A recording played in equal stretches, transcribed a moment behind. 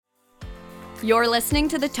You're listening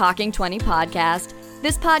to the Talking 20 podcast.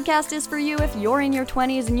 This podcast is for you if you're in your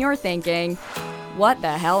 20s and you're thinking, what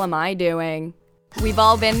the hell am I doing? We've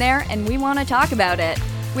all been there and we want to talk about it.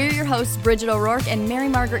 We're your hosts, Bridget O'Rourke and Mary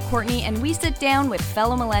Margaret Courtney, and we sit down with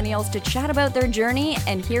fellow millennials to chat about their journey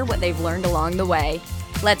and hear what they've learned along the way.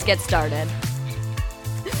 Let's get started.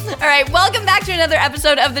 All right, welcome back to another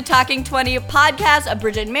episode of the Talking 20 podcast.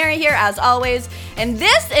 Bridget and Mary here, as always. And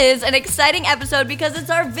this is an exciting episode because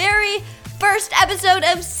it's our very first episode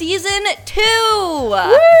of season 2. Woo!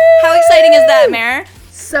 How exciting is that, Mare?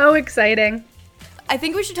 So exciting. I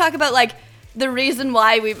think we should talk about, the reason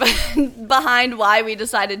why behind why we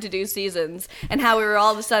decided to do seasons and how we were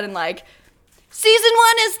all of a sudden season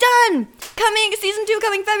 1 is done! Season 2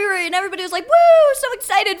 coming February, and everybody was like, woo, so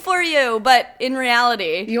excited for you! But in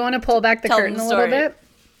reality... You want to pull back the curtain a little bit?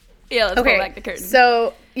 Yeah, let's pull back the curtain.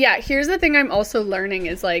 So, yeah, here's the thing I'm also learning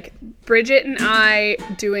is, Bridget and I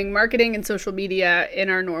doing marketing and social media in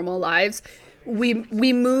our normal lives, we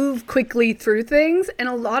move quickly through things, and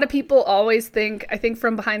a lot of people always think, I think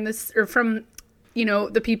from behind this, or from,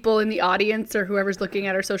 the people in the audience or whoever's looking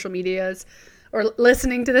at our social medias or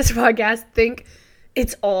listening to this podcast, think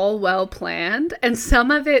it's all well planned, and some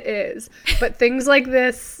of it is, but things like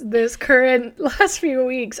this current last few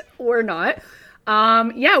weeks were not.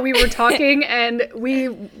 We were talking and we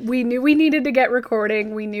knew we needed to get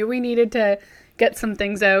recording. We knew we needed to get some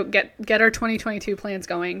things out, get our 2022 plans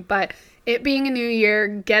going. But it being a new year,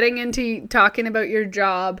 getting into talking about your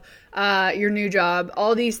job, your new job,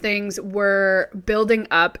 all these things were building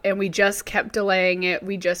up and we just kept delaying it.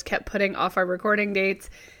 We just kept putting off our recording dates.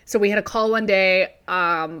 So we had a call one day.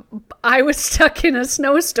 I was stuck in a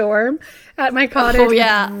snowstorm at my cottage. Oh,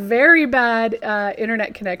 yeah. With very bad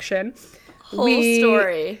internet connection. Whole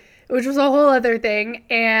story. Which was a whole other thing.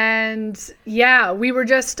 And yeah, we were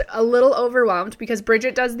just a little overwhelmed because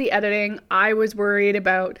Bridget does the editing. I was worried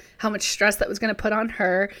about how much stress that was going to put on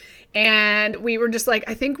her. And we were just I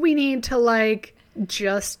think we need to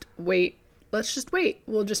just wait. Let's just wait.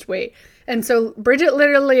 We'll just wait. And so Bridget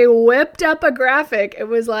literally whipped up a graphic. It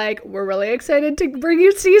was we're really excited to bring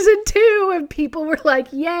you season 2. And people were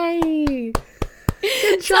yay.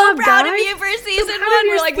 Good job, so proud guys. of you for season 1.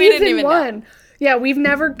 We're we didn't even know. Yeah, we've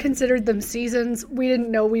never considered them seasons. We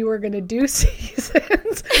didn't know we were going to do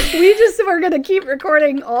seasons. We just were going to keep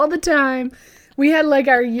recording all the time. We had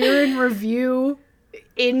our year in review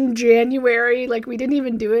in January. We didn't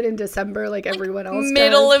even do it in December like everyone else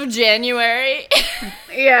middle does. Of January.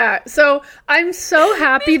 Yeah, so I'm so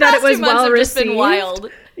happy that it was well received. Just been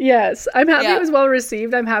wild. Yes, I'm happy it was well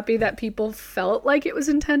received. I'm happy that people felt like it was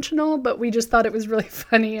intentional, but we just thought it was really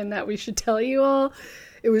funny and that we should tell you all.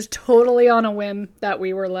 It was totally on a whim that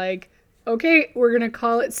we were okay, we're going to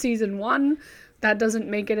call it season 1. That doesn't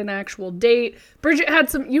make it an actual date. Bridget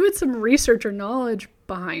you had some research or knowledge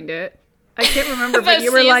behind it. I can't remember, but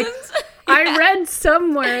you were I read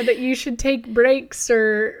somewhere that you should take breaks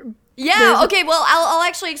or... Yeah, okay, well, I'll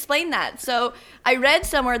actually explain that. So I read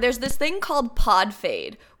somewhere there's this thing called pod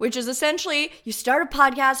fade, which is essentially you start a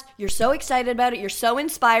podcast, you're so excited about it, you're so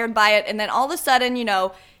inspired by it, and then all of a sudden,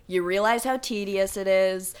 you realize how tedious it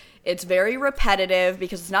is. It's very repetitive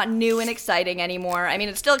because it's not new and exciting anymore. I mean,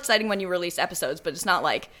 it's still exciting when you release episodes, but it's not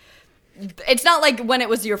like when it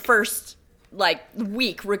was your first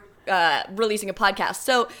week releasing a podcast.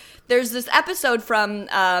 So there's this episode from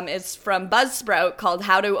it's from Buzzsprout called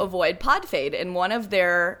How to Avoid Pod Fade, and one of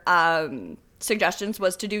their suggestions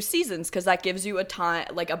was to do seasons because that gives you a time,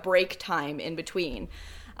 a break time in between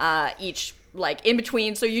each. In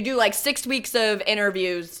between, so you do 6 weeks of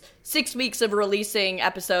interviews, 6 weeks of releasing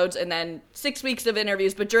episodes, and then 6 weeks of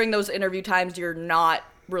interviews, but during those interview times, you're not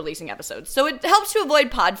releasing episodes. So it helps to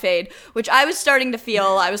avoid pod fade, which I was starting to feel.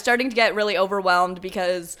 I was starting to get really overwhelmed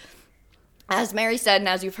because, as Mary said, and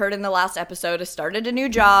as you've heard in the last episode, I started a new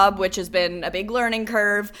job, which has been a big learning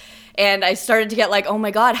curve, and I started to get oh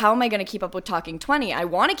my God, how am I going to keep up with Talking 20? I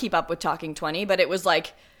want to keep up with Talking 20, but it was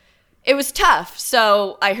it was tough.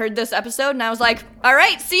 So I heard this episode and I was all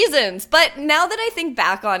right, seasons. But now that I think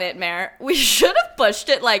back on it, Mare, we should have pushed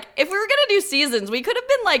it. If we were going to do seasons, we could have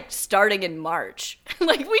been starting in March. We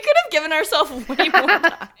could have given ourselves way more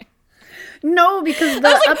time. No, because the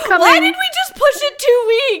upcoming... Why did we just push it 2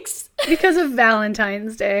 weeks? Because of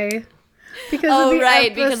Valentine's Day.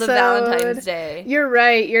 Because of Valentine's Day. You're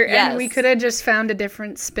right. Yes. And we could have just found a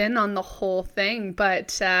different spin on the whole thing.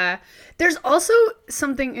 But there's also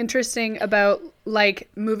something interesting about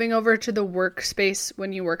moving over to the workspace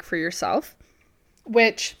when you work for yourself,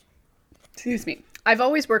 which, excuse me, I've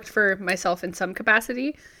always worked for myself in some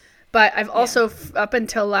capacity, but I've also, up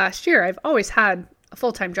until last year, I've always had a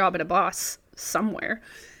full-time job and a boss somewhere.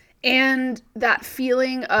 And that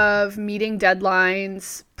feeling of meeting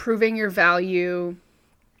deadlines, proving your value,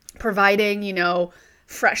 providing,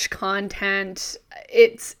 fresh content,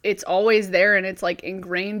 it's always there, and it's like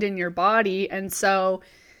ingrained in your body. And so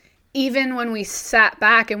even when we sat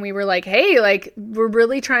back and we were like, hey, like we're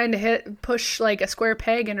really trying to push like a square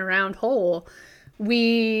peg in a round hole,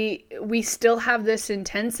 we still have this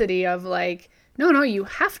intensity of like, no, you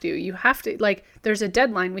have to, like, there's a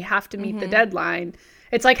deadline. We have to meet the deadline.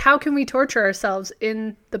 It's like, how can we torture ourselves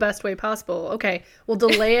in the best way possible? Okay, we'll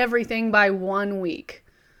delay everything by 1 week.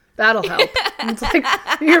 That'll help. And it's like,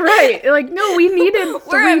 you're right. Like, no, we needed 3 months.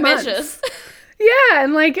 We're ambitious. Yeah,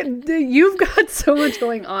 and like, you've got so much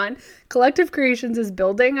going on. Collective Creations is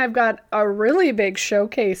building. I've got a really big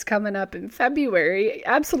showcase coming up in February.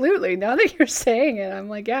 Absolutely. Now that you're saying it, I'm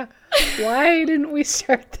like, yeah, why didn't we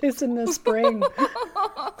start this in the spring?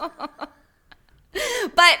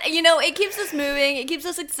 But, it keeps us moving. It keeps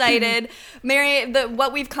us excited. Mary,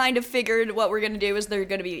 what we've kind of figured what we're going to do is there's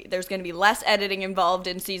going to be less editing involved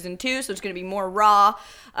in season 2. So it's going to be more raw,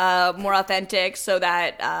 more authentic, so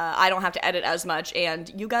that I don't have to edit as much.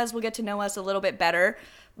 And you guys will get to know us a little bit better.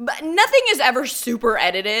 But nothing is ever super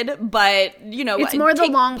edited, but, it's more the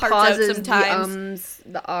long pauses, sometimes.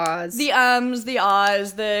 The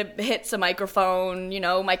ahs, the hits a microphone,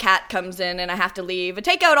 my cat comes in and I have to leave. I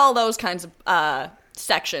take out all those kinds of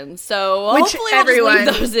sections. So which hopefully I'll just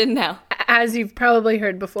leave those in now. As you've probably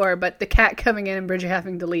heard before, but the cat coming in and Bridget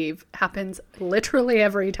having to leave happens literally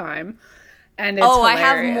every time. And it's hilarious.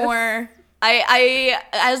 I have more.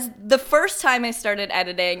 As the first time I started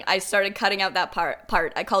editing, I started cutting out that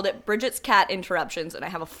part. I called it Bridget's Cat Interruptions, and I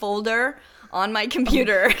have a folder on my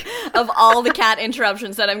computer of all the cat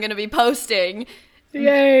interruptions that I'm going to be posting.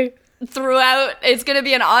 Yay. Throughout. It's going to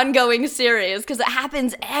be an ongoing series because it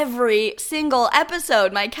happens every single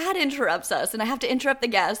episode. My cat interrupts us and I have to interrupt the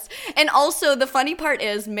guests. And also the funny part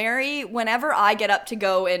is Mary, whenever I get up to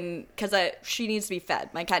go and because she needs to be fed,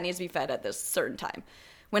 my cat needs to be fed at this certain time.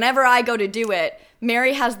 Whenever I go to do it,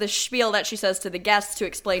 Mary has this spiel that she says to the guests to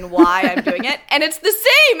explain why I'm doing it. And it's the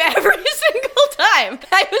same every single time.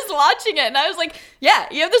 I was watching it and I was like, yeah,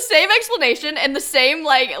 you have the same explanation and the same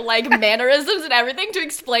like mannerisms and everything to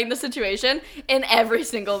explain the situation in every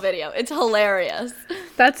single video. It's hilarious.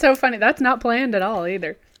 That's so funny. That's not planned at all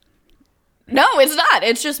either. No, it's not.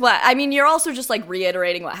 It's just you're also just like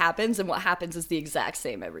reiterating what happens, and what happens is the exact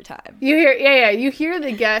same every time. You hear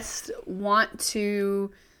the guest want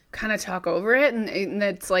to kind of talk over it, and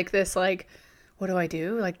it's like this, like, what do I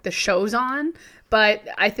do? Like, the show's on, but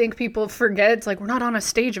I think people forget it's like, we're not on a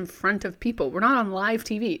stage in front of people. We're not on live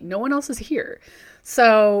TV. No one else is here.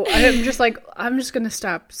 So I'm just like, I'm just going to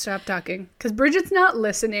stop talking because Bridget's not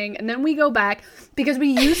listening. And then we go back because we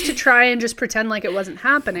used to try and just pretend like it wasn't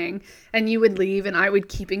happening. And you would leave and I would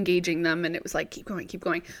keep engaging them. And it was like, keep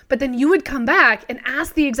going. But then you would come back and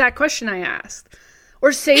ask the exact question I asked.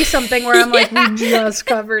 Or say something where I'm like, we just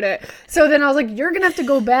covered it. So then I was like, you're going to have to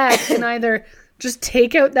go back and either just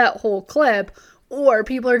take out that whole clip, or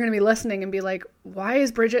people are going to be listening and be like, why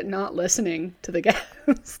is Bridget not listening to the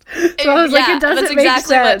guest? So I was like, it doesn't make sense. That's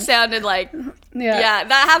exactly what it sounded like. Yeah,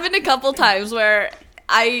 that happened a couple times where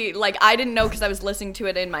I didn't know because I was listening to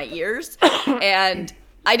it in my ears. And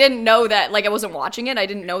I didn't know that, I wasn't watching it. I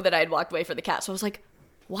didn't know that I had walked away for the cat. So I was like,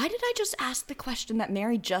 why did I just ask the question that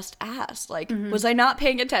Mary just asked? Was I not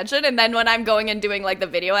paying attention? And then when I'm going and doing, the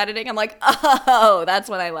video editing, I'm like, oh, that's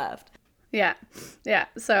when I left. Yeah.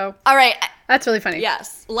 So. All right. That's really funny.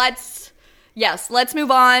 Yes. Let's move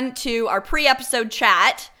on to our pre-episode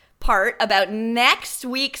chat part about next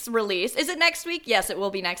week's release. Is it next week? Yes, it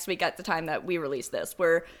will be next week at the time that we release this.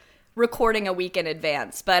 We're recording a week in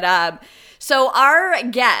advance. But so our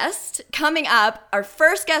guest coming up, our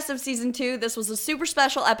first guest of season 2, this was a super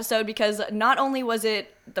special episode because not only was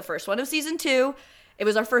it the first one of season 2, it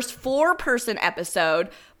was our first 4-person episode,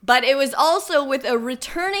 but it was also with a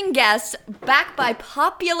returning guest back by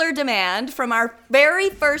popular demand from our very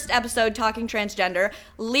first episode, Talking Transgender.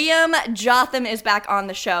 Liam Jotham is back on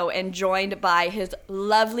the show and joined by his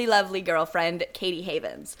lovely, lovely girlfriend, Katie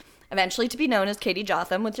Havens. Eventually to be known as Katie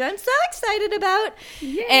Jotham, which I'm so excited about.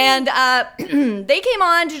 Yay. And they came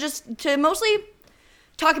on to mostly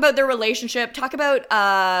talk about their relationship, talk about,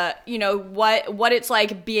 what it's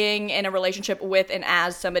like being in a relationship with and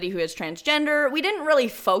as somebody who is transgender. We didn't really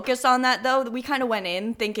focus on that, though. We kind of went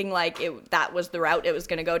in thinking that was the route it was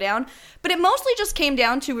going to go down. But it mostly just came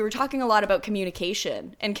down to, we were talking a lot about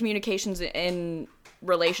communication and communications in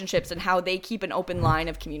relationships and how they keep an open line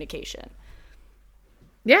of communication.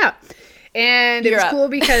 Yeah. And it was cool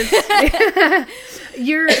because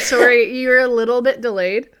you're a little bit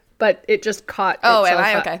delayed, but it just caught Oh, am itself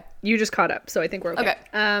I? up. Okay. You just caught up, so I think we're okay.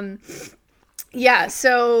 Okay. Yeah,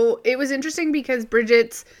 so it was interesting because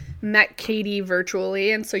Bridget's met Katie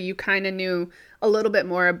virtually, and so you kind of knew a little bit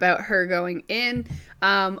more about her going in.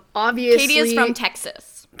 Obviously, Katie is from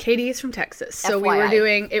Texas. Katie is from Texas. So FYI. we were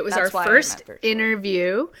doing, it was That's our why I first met virtually.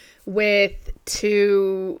 interview with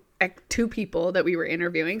two people that we were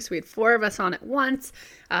interviewing. So we had 4 of us on at once.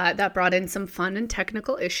 That brought in some fun and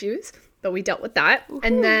technical issues, but we dealt with that. Woo-hoo.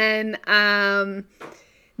 And then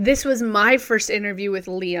this was my first interview with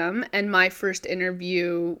Liam and my first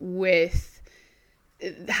interview with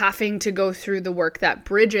having to go through the work that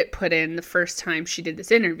Bridget put in the first time she did this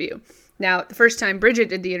interview. Now, the first time Bridget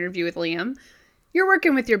did the interview with Liam, you're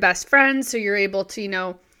working with your best friends, so you're able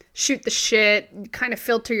to, shoot the shit, kind of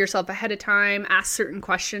filter yourself ahead of time, ask certain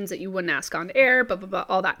questions that you wouldn't ask on air, blah, blah, blah,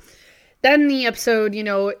 all that. Then the episode,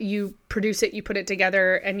 you produce it, you put it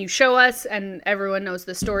together, and you show us, and everyone knows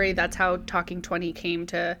the story. That's how Talking 20 came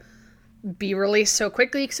to be released so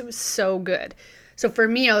quickly, because it was so good. So for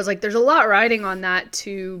me, I was like, there's a lot riding on that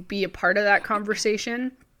to be a part of that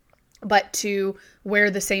conversation, but to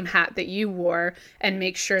wear the same hat that you wore and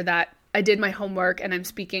make sure that I did my homework and I'm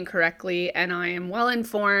speaking correctly and I am well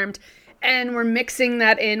informed. And we're mixing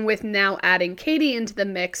that in with now adding Katie into the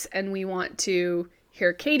mix, and we want to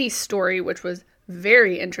hear Katie's story, which was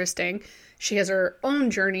very interesting. She has her own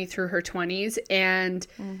journey through her 20s, and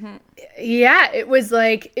yeah, it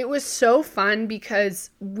was so fun because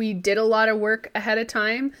we did a lot of work ahead of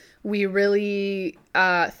time. We really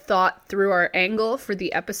thought through our angle for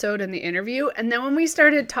the episode and the interview, and then when we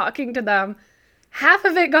started talking to them, half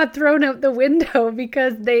of it got thrown out the window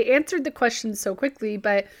because they answered the questions so quickly.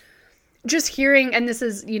 But just hearing, and this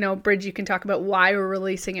is, Bridge, you can talk about why we're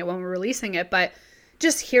releasing it when we're releasing it, but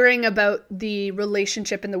just hearing about the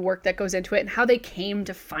relationship and the work that goes into it and how they came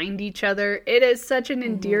to find each other. It is such an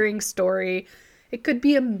endearing story. It could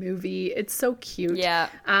be a movie. It's so cute. Yeah.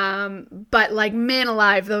 But man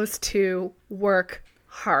alive, those two work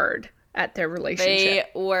hard at their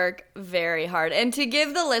relationship. They work very hard. And to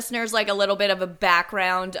give the listeners a little bit of a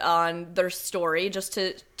background on their story, just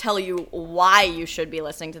to tell you why you should be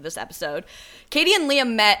listening to this episode. Katie and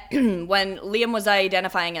Liam met when Liam was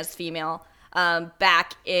identifying as female.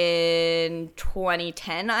 Back in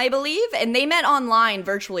 2010, I believe. And they met online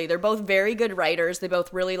virtually. They're both very good writers. They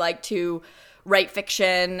both really like to write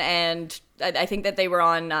fiction. And I think that they were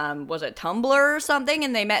on, was it Tumblr or something?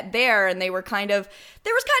 And they met there, and there was kind of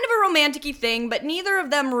a romantic-y thing, but neither of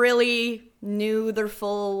them really knew their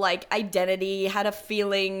full, identity, had a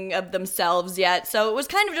feeling of themselves yet. So it was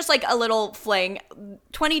kind of just a little fling.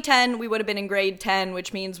 2010, we would have been in grade 10,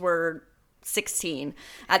 which means we're 16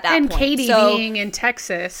 at that point. And Katie being in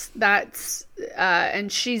Texas, that's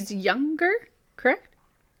and she's younger, correct?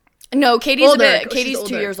 No, Katie's older. Katie's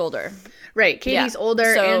 2 years older. Right, Katie's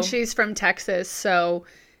older, So- and she's from Texas, so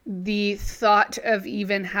the thought of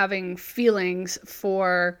even having feelings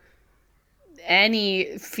for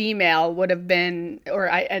any female would have been,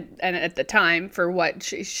 and at the time, for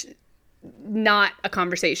what not a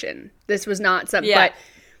conversation. This was not something, Yeah.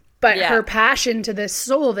 But Yeah. her passion to this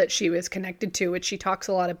soul that she was connected to, which she talks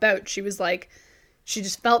a lot about, she was she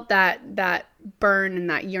just felt that burn and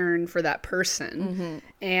that yearn for that person.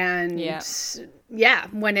 And yeah,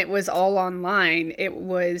 when it was all online,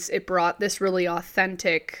 it brought this really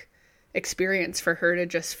authentic experience for her to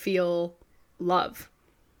just feel love.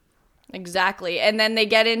 Exactly. And then they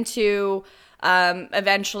get into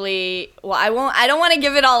eventually, well, I don't want to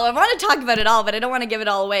give it all. I want to talk about it all, but I don't want to give it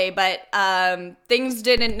all away. But things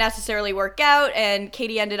didn't necessarily work out, and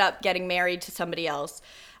Katie ended up getting married to somebody else.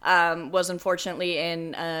 Was unfortunately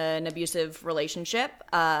in an abusive relationship,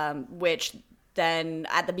 which then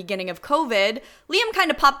at the beginning of COVID, Liam kind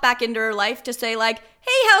of popped back into her life to say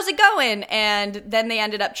hey, how's it going? And then they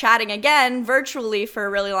ended up chatting again virtually for a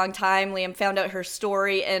really long time. Liam found out her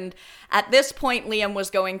story, and at this point, Liam was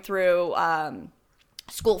going through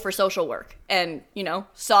school for social work and,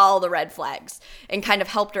 saw all the red flags and kind of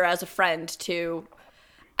helped her as a friend to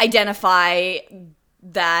identify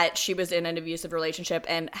that she was in an abusive relationship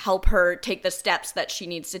and help her take the steps that she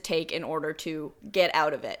needs to take in order to get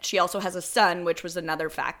out of it. She also has a son, which was another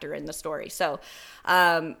factor in the story. So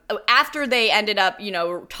after they ended up,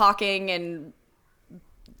 talking and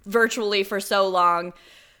virtually for so long,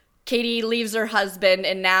 Katie leaves her husband,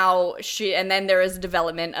 and now and then there is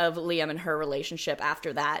development of Liam and her relationship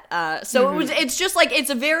after that. So it's just it's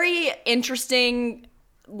a very interesting,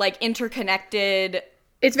 interconnected.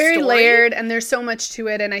 It's very story. layered, and there's so much to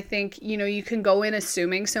it, and I think, you can go in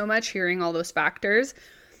assuming so much, hearing all those factors.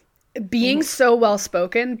 Being so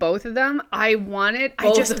well-spoken, both of them,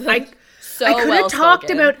 So so I could well have talked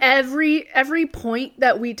spoken. about every point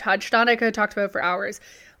that we touched on. I could have talked about for hours.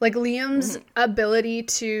 Like Liam's ability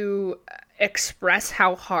to express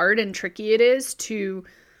how hard and tricky it is to,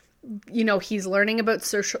 you know, he's learning about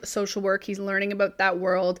social work. He's learning about that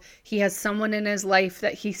world. He has someone in his life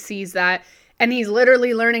that he sees that. And he's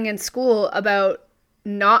literally learning in school about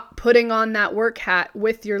not putting on that work hat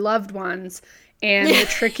with your loved ones and the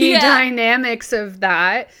tricky dynamics of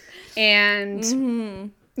that.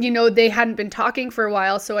 And, you know, they hadn't been talking for a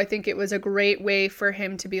while. So I think it was a great way for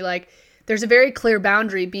him to be like, there's a very clear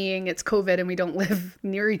boundary being it's COVID and we don't live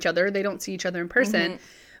near each other. They don't see each other in person.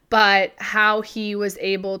 But how he was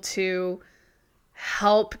able to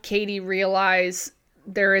help Katie realize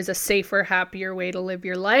there is a safer, happier way to live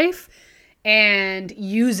your life, and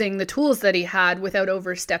using the tools that he had without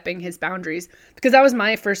overstepping his boundaries. Because that was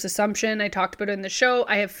my first assumption. I talked about it in the show.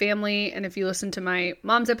 I have family, and if you listen to my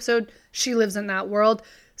mom's episode, she lives in that world.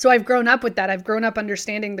 So I've grown up with that. I've grown up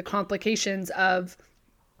understanding the complications of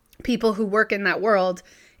people who work in that world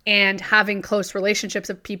and having close relationships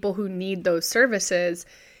of people who need those services.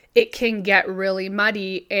 It can get really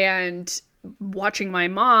muddy, and watching my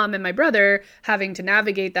mom and my brother having to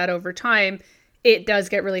navigate that over time, it does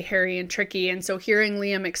get really hairy and tricky. And so hearing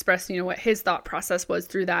Liam express, you know, what his thought process was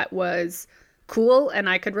through that was cool, and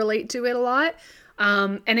I could relate to it a lot.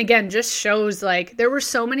 And again, just shows like there were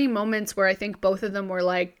so many moments where I think both of them were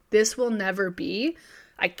like, this will never be.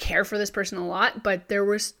 I care for this person a lot, but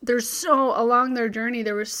there's so along their journey,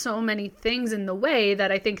 there were so many things in the way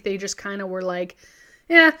that I think they just kind of were like,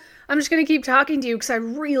 yeah, I'm just going to keep talking to you because I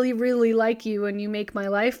really, really like you and you make my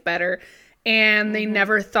life better. And they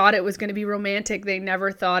never thought it was going to be romantic. They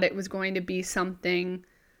never thought it was going to be something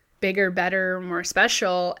bigger, better, more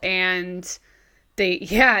special. And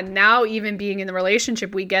now even being in the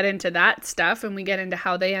relationship, we get into that stuff and we get into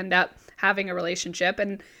how they end up having a relationship.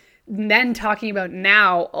 And then talking about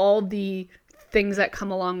now all the things that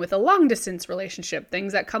come along with a long distance relationship,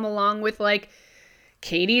 things that come along with like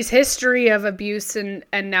Katie's history of abuse and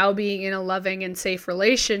now being in a loving and safe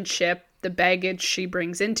relationship, the baggage she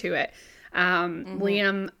brings into it.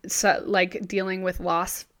 Liam, like dealing with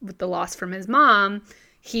the loss from his mom,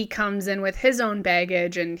 he comes in with his own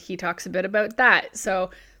baggage and he talks a bit about that.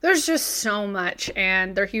 So there's just so much,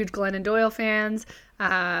 and they're huge Glennon Doyle fans.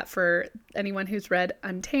 For anyone who's read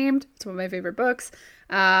Untamed, it's one of my favorite books.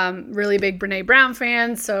 Really big Brene Brown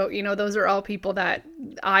fans. So, you know, those are all people that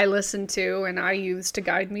I listen to and I use to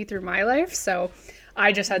guide me through my life. So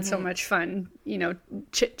I just had so much fun, you know,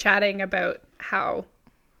 chit-chatting about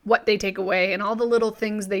what they take away and all the little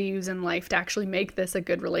things they use in life to actually make this a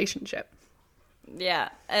good relationship. Yeah.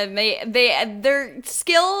 And their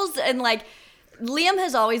skills, and like Liam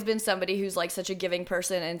has always been somebody who's like such a giving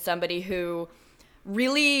person and somebody who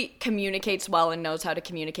really communicates well and knows how to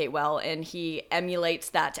communicate well, and he emulates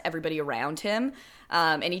that to everybody around him.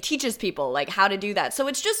 And he teaches people like how to do that. So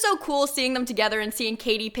it's just so cool seeing them together and seeing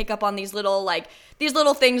Katie pick up on these little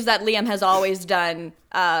things that Liam has always done,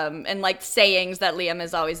 and like sayings that Liam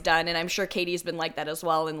has always done. And I'm sure Katie's been like that as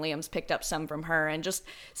well, and Liam's picked up some from her. And just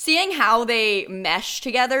seeing how they mesh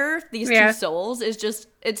together, these two souls, is just,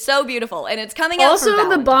 it's so beautiful. And it's coming out also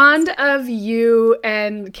the bond of you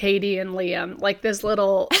and Katie and Liam, like this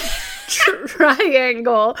little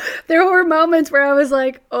triangle. There were moments where I was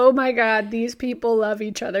like, oh my god, these people love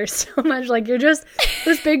each other so much. Like, you're just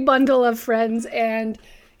this big bundle of friends. And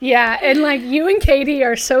yeah, and like you and Katie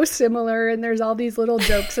are so similar, and there's all these little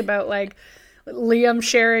jokes about like Liam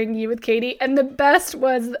sharing you with Katie. And the best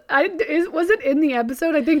was was it in the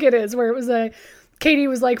episode? I think it is, where it was Katie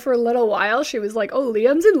was like, for a little while she was like, oh,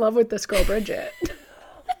 Liam's in love with this girl Bridget.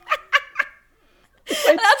 That's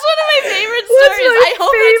one of my favorite stories. I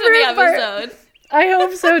hope it's in the episode. I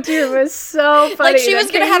hope so too. It was so funny. Like, she was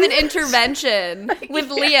going to have an intervention with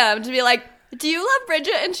Liam to be like, do you love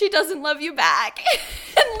Bridget and she doesn't love you back?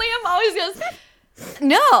 And Liam always goes,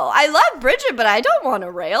 no, I love Bridget, but I don't want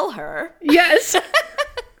to rail her. Yes. So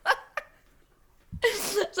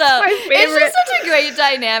it's just such a great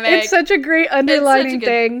dynamic. It's such a great underlining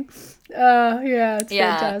thing. Yeah, it's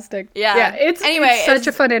fantastic. Yeah. It's such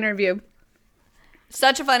a fun interview.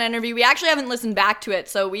 Such a fun interview. We actually haven't listened back to it.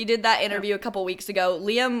 So we did that interview a couple weeks ago.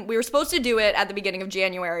 Liam, we were supposed to do it at the beginning of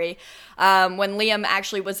January, when Liam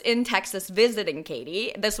actually was in Texas visiting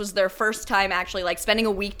Katie. This was their first time actually like spending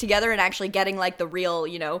a week together and actually getting like the real,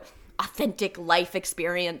 you know, authentic life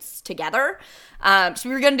experience together. So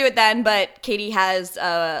we were going to do it then, but Katie has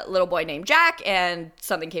a little boy named Jack, and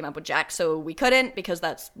something came up with Jack, so we couldn't, because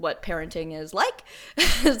that's what parenting is like.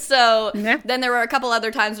 So then there were a couple other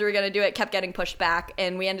times we were going to do it, kept getting pushed back,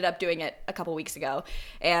 and we ended up doing it a couple weeks ago.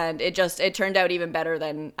 And it turned out even better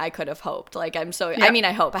than I could have hoped. Like, I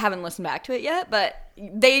hope. I haven't listened back to it yet, but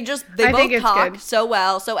they both talk so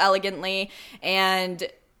well, so elegantly. And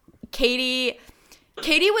Katie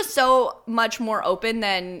was so much more open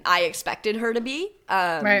than I expected her to be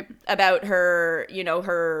about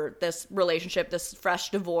her, this relationship, this fresh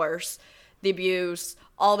divorce, the abuse,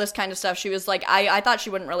 all this kind of stuff. She was like, I thought she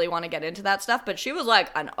wouldn't really want to get into that stuff, but she was like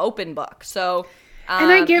an open book. So,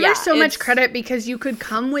 and I give her so much credit, because you could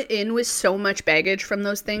come in with so much baggage from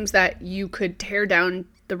those things that you could tear down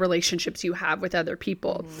the relationships you have with other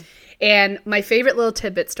people. Mm-hmm. And my favorite little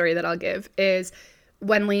tidbit story that I'll give is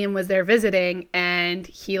when Liam was there visiting, and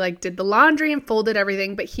he did the laundry and folded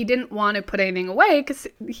everything, but he didn't want to put anything away because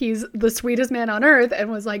he's the sweetest man on earth, and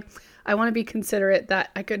was like, I want to be considerate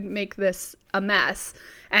that I could make this a mess.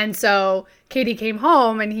 And so Katie came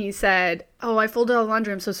home and he said, oh, I folded all the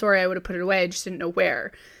laundry. I'm so sorry. I would have put it away. I just didn't know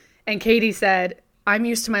where. And Katie said, I'm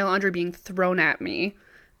used to my laundry being thrown at me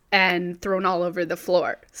and thrown all over the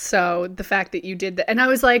floor. So the fact that you did that. And I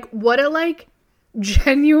was like, what a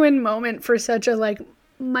genuine moment for such a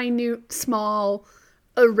minute, small,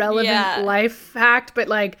 irrelevant life fact.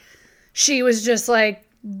 But she was just like,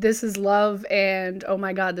 this is love, and oh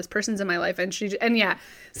my god, this person's in my life. And so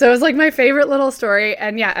it was my favorite little story.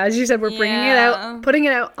 And as you said, we're putting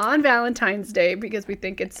it out on Valentine's Day, because we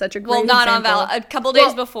think it's such a great example. A couple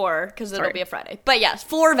days before, because it'll be a Friday. But yes,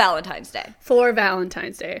 for Valentine's Day.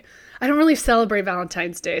 I don't really celebrate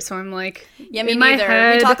Valentine's Day, so I'm like, yeah, me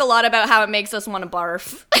neither. We talk a lot about how it makes us want to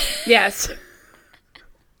barf. Yes.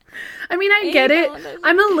 I mean, I get it.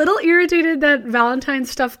 I'm a little irritated that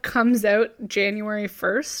Valentine's stuff comes out January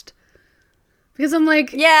 1st. Because I'm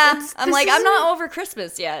like... Yeah, I'm not over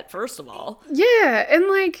Christmas yet, first of all. Yeah, and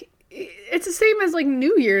it's the same as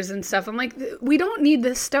New Year's and stuff. I'm like, we don't need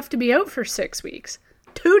this stuff to be out for 6 weeks.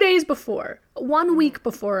 2 days before. 1 week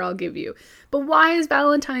before, I'll give you. But why is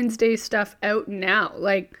Valentine's Day stuff out now?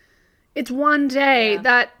 It's one day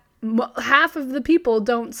that half of the people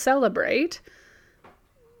don't celebrate.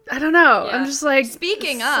 I don't know. Yeah. I'm just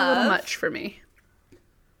speaking of, a little much for me.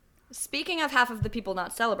 Speaking of half of the people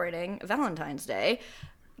not celebrating Valentine's Day,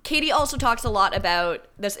 Katie also talks a lot about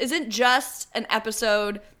this isn't just an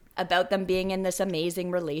episode about them being in this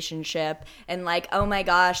amazing relationship and oh my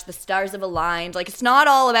gosh, the stars have aligned. It's not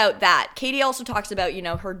all about that. Katie also talks about,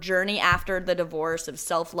 her journey after the divorce of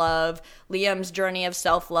self-love, Liam's journey of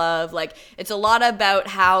self-love. It's a lot about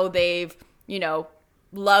how they've,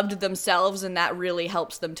 loved themselves, and that really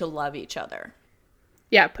helps them to love each other.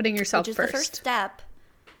 Yeah, putting yourself first. Which is the first step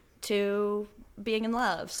to being in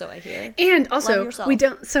love, so I hear. And also,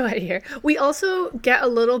 we also get a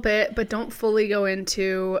little bit, but don't fully go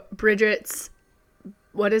into Bridget's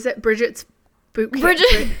boot camp.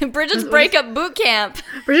 Bridget's breakup boot camp.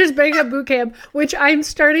 Bridget's breakup boot camp, which I'm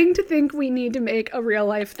starting to think we need to make a real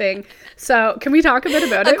life thing. So can we talk a bit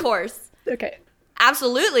about it? Of course. Okay.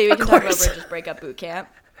 Absolutely, we can talk about Bridget's breakup boot camp.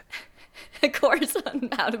 Of course, on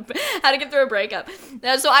how to get through a breakup.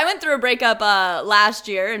 So I went through a breakup last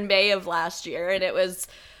year, in May of last year, and it was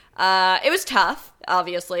tough,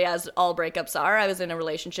 obviously, as all breakups are. I was in a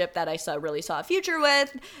relationship that I really saw a future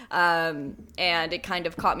with, and it kind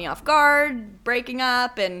of caught me off guard, breaking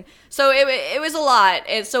up, and so it was a lot.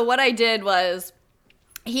 And so what I did was,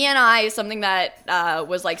 he and I, something that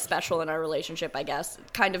was special in our relationship, I guess,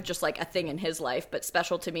 kind of just a thing in his life, but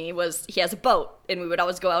special to me, was he has a boat, and we would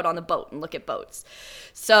always go out on the boat and look at boats.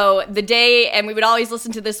 So and we would always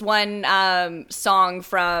listen to this one song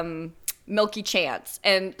from Milky Chance.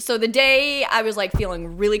 And so the day I was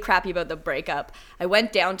feeling really crappy about the breakup, I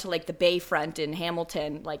went down to the bayfront in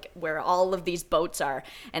Hamilton, where all of these boats are,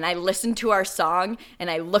 and I listened to our song, and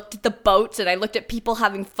I looked at the boats, and I looked at people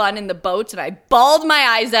having fun in the boats, and I bawled my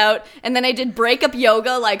eyes out, and then I did breakup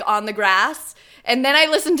yoga on the grass. And then I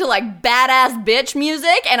listened to badass bitch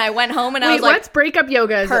music, and I went home and I was what's breakup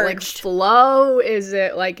yoga? Is purged. It flow? Is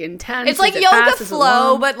it intense? It's yoga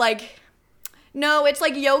flow, but no, it's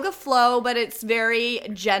yoga flow, but it's very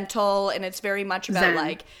gentle, and it's very much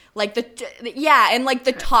about like and like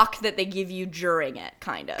the talk that they give you during it,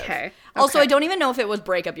 kind of. Okay. Also, I don't even know if it was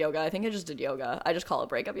breakup yoga. I think I just did yoga. I just call it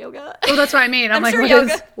breakup yoga. Oh, that's what I mean. I'm like, sure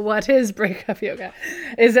what is breakup yoga?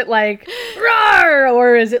 Is it like, roar,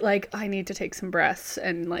 or is it like, I need to take some breaths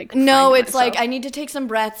and like, no, it's myself? like, I need to take some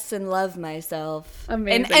breaths and love myself.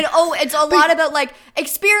 Amazing. And it's a lot about like,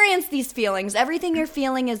 experience these feelings. Everything you're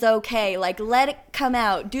feeling is okay. Like, let it come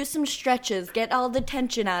out. Do some stretches. Get all the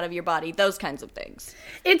tension out of your body. Those kinds of things.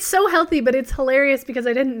 It's so healthy, but it's hilarious because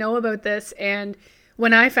I didn't know about this, and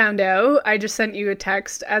when I found out, I just sent you a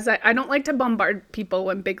text, as I don't like to bombard people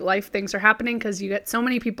when big life things are happening because you get so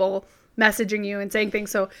many people messaging you and saying things.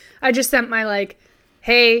 So I just sent my like,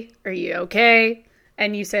 hey, are you okay?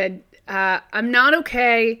 And you said, I'm not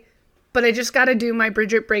okay, but I just got to do my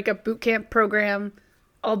Bridget Breakup Bootcamp program.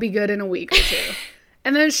 I'll be good in a week or two.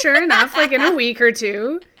 And then sure enough, like in a week or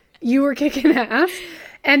two, you were kicking ass.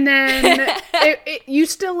 And then you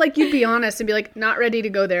still, like, you'd be honest and be like, not ready to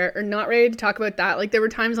go there or not ready to talk about that. Like, there were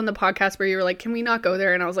times on the podcast where you were like, can we not go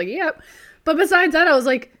there? And I was like, yep. But besides that, I was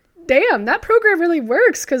like, damn, that program really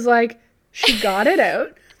works because, like, she got it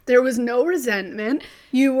out. There was no resentment.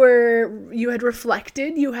 You had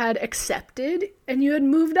reflected, you had accepted, and you had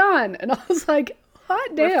moved on. And I was like,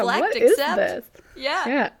 hot damn, what is this?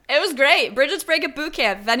 Yeah. It was great. Bridget's Breakup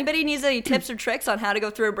Bootcamp. If anybody needs any tips or tricks on how to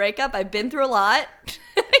go through a breakup, I've been through a lot.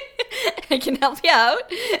 I can help you out.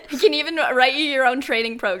 I can even write you your own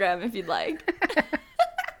training program if you'd like.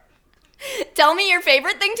 Tell me your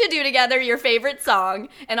favorite thing to do together, your favorite song,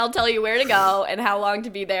 and I'll tell you where to go and how long to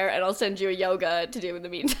be there, and I'll send you a yoga to do in the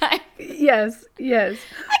meantime. Yes. I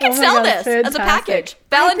can sell this as a package.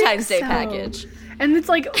 Valentine's Day package. And it's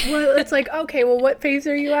like, okay, well, what phase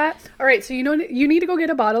are you at? All right, so you need to go get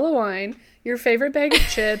a bottle of wine, your favorite bag of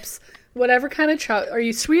chips, whatever kind of are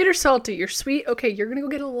you sweet or salty? You're sweet. Okay, you're going to go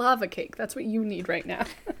get a lava cake. That's what you need right now.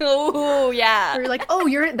 Oh, yeah. Or you're like, oh,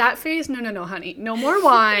 you're at that phase? No, honey. No more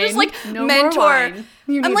wine. Just like no mentor. More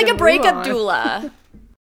wine. I'm like a breakup doula.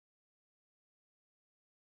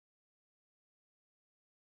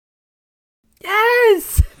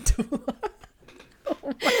 Yes! Oh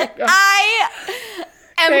my God. I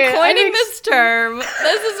am coining this term.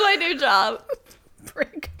 This is my new job.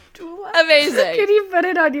 Breakup doula. Amazing. Can you put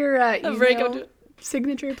it on your email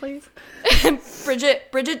signature, please?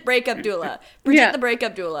 Bridget Breakup Doula. Bridget the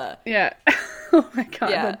Breakup Doula. Yeah. Oh my God.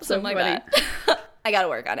 Yeah, that's so something funny. like that. I gotta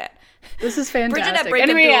work on it. This is fantastic. Bridget at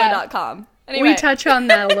breakupdoula.com. Anyway. We touch on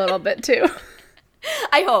that a little bit too.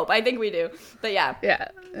 I hope. I think we do. But yeah. Yeah.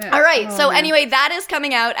 All right. So anyway, that is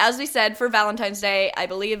coming out, as we said, for Valentine's Day. I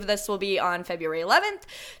believe this will be on February 11th.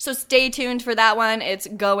 So stay tuned for that one. It's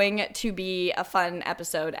going to be a fun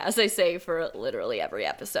episode, as I say, for literally every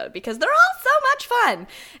episode, because they're all so much fun.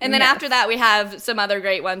 And then after that, we have some other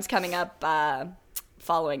great ones coming up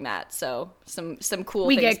following that. So some cool things.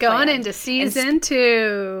 We get going into season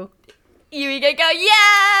 2. You get go,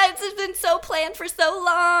 yeah, it's been so planned for so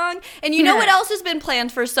long. And you know what else has been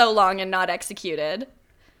planned for so long and not executed?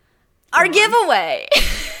 Our giveaway.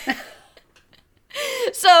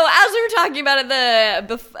 So as we were talking about at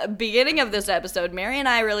the beginning of this episode, Mary and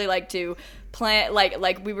I really like to plan,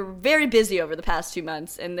 like we were very busy over the past 2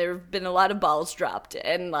 months, and there have been a lot of balls dropped,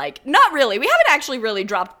 and like, not really, we haven't actually really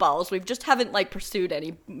dropped balls, we just haven't like pursued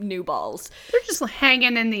any new balls. They're just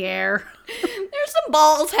hanging in the air. There's some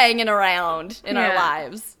balls hanging around in our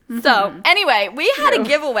lives. So anyway, we had a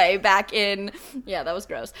giveaway back in, that was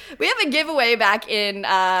gross. We have a giveaway back in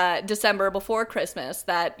December before Christmas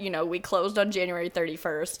that, we closed on January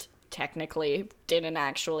 31st. Technically, didn't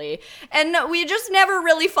actually. And we just never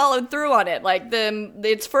really followed through on it. Like,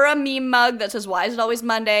 it's for a meme mug that says, "Why is it always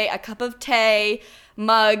Monday?" A cup of tea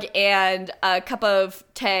mug and a cup of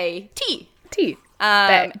tea.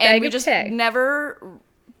 Bag and we of just tea. never...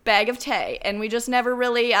 Bag of tea, and we just never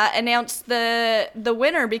really announced the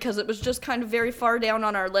winner because it was just kind of very far down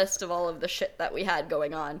on our list of all of the shit that we had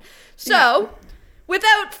going on. So,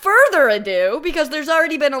 without further ado, because there's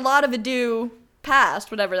already been a lot of ado past,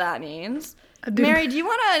 whatever that means, Mary, do you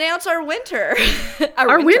want to announce our winter?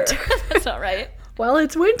 our winter. That's not right. Well,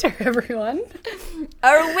 it's winter, everyone.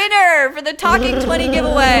 Our winner for the Talking 20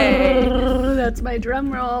 giveaway. That's my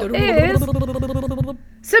drum roll. Is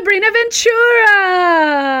Sabrina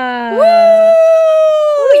Ventura. Woo!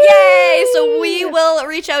 Yay! So we will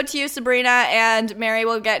reach out to you, Sabrina, and Mary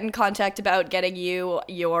will get in contact about getting you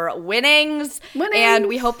your winnings. And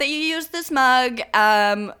we hope that you use this mug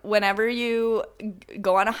whenever you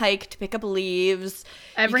go on a hike to pick up leaves.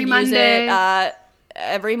 Every Monday.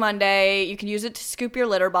 Every Monday. You can use it to scoop your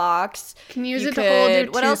litter box. You can use it to hold your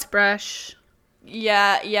toothbrush.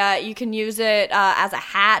 Yeah, you can use it as a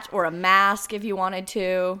hat or a mask if you wanted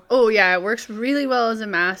to. Oh yeah, it works really well as a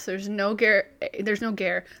mask. There's no air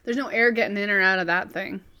getting in or out of that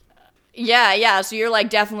thing. Yeah, so you're like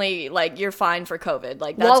definitely like you're fine for COVID.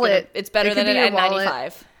 Like that's wallet. It's better than an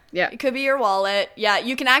N95. Yeah. It could be your wallet. Yeah,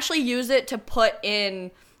 you can actually use it to put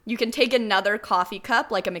in. You can take another coffee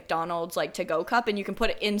cup, like a McDonald's like to-go cup, and you can put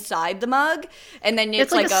it inside the mug, and then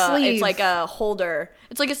it's like a holder.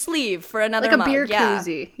 It's like a sleeve for another mug. Like a beer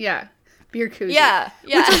koozie. Yeah. Beer koozie. Yeah.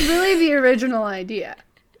 Which is really the original idea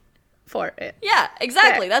for it. Yeah,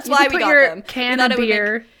 exactly. Yeah. That's why we got them. You can put your can of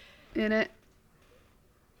beer in it.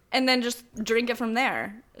 And then just drink it from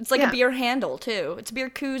there. It's like a beer handle, too. It's a beer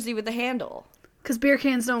koozie with a handle. Because beer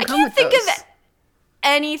cans don't come with those. I can't think of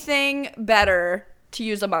anything better to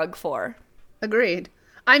use a mug for. Agreed.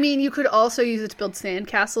 I mean, you could also use it to build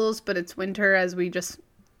sandcastles, but it's winter, as we just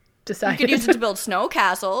decided. You could use it to build snow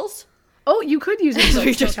castles. Oh, you could use it to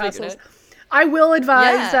build snow castles. I will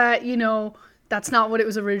advise that, that's not what it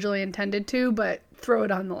was originally intended to, but throw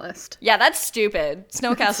it on the list. Yeah, that's stupid.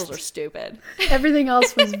 Snow castles are stupid. Everything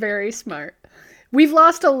else was very smart. We've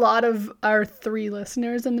lost a lot of our 3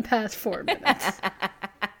 listeners in the past 4 minutes.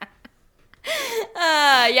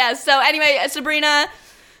 Yeah, so anyway, Sabrina,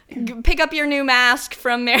 pick up your new mask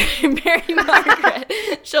from Mary Margaret.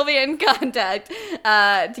 She'll be in contact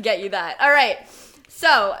to get you that. All right,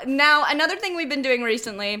 so now another thing we've been doing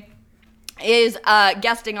recently is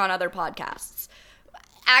guesting on other podcasts.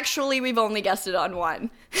 Actually, we've only guested on one.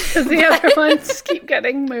 Because the other ones keep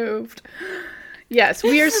getting moved. Yes,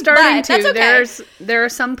 we are starting to. Okay. There are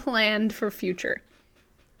some planned for future.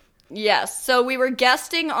 Yes. So we were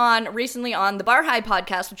guesting recently on the Bar High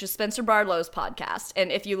podcast, which is Spencer Barlow's podcast.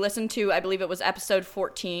 And if you listen to, I believe it was episode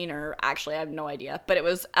 14, or actually I have no idea, but it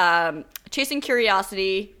was Chasing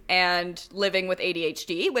Curiosity and Living with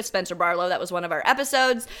ADHD with Spencer Barlow. That was one of our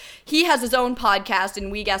episodes. He has his own podcast, and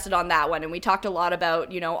we guested on that one. And we talked a lot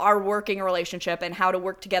about, our working relationship and how to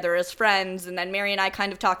work together as friends. And then Mary and I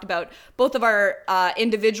kind of talked about both of our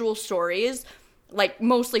individual stories, like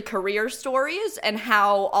mostly career stories, and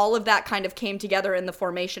how all of that kind of came together in the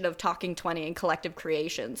formation of Talking 20 and Collective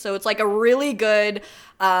Creation. So it's like a really good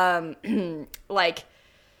like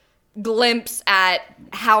glimpse at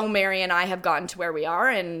how Mary and I have gotten to where we are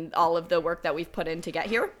and all of the work that we've put in to get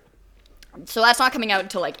here. So that's not coming out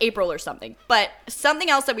until like April or something. But something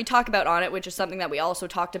else that we talk about on it, which is something that we also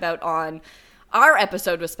talked about on our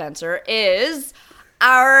episode with Spencer, is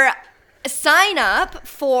our sign up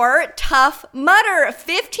for Tough Mudder,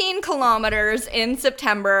 15 kilometers in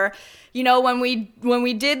September. When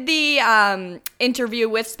we did the interview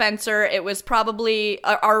with Spencer, it was probably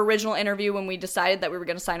our original interview when we decided that we were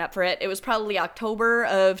going to sign up for it. It was probably October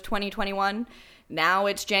of 2021. Now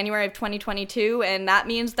it's January of 2022, and that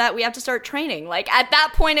means that we have to start training. Like, at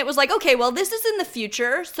that point, it was like, okay, well, this is in the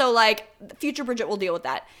future, so, like, future Bridget will deal with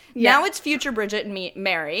that. Yeah. Now it's future Bridget and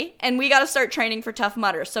Mary, and we got to start training for Tough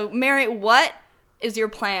Mudder. So, Mary, what is your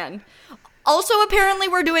plan? Also, apparently,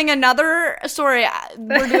 we're doing another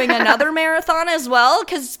marathon as well,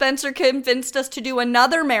 because Spencer convinced us to do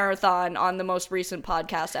another marathon on the most recent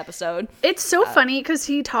podcast episode. It's so funny, because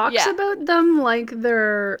he talks about them like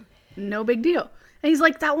they're no big deal. And he's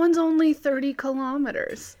like, that one's only 30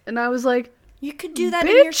 kilometers. And I was like, you could do that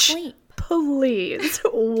in your sleep. Please.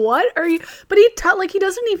 What are you? But he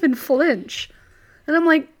doesn't even flinch. And I'm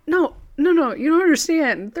like, no, you don't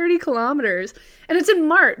understand. 30 kilometers. And it's in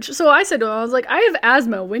March. So I said to him, I was like, I have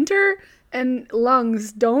asthma. Winter and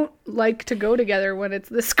lungs don't like to go together when it's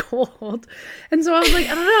this cold. And so I was like,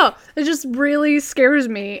 I don't know. It just really scares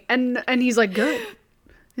me. And he's like, good.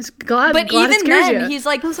 He's glad. But glad even then, he's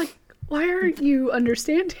like, I was like, why aren't you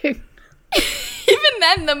understanding? Even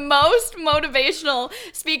then, the most motivational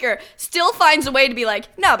speaker still finds a way to be like,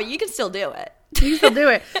 no, but you can still do it. You can still do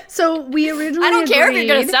it. So we originally I don't care if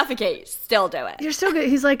you're going to suffocate. Still do it. You're still good.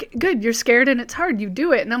 He's like, good, you're scared and it's hard. You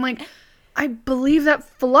do it. And I'm like, I believe that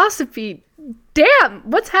philosophy. Damn,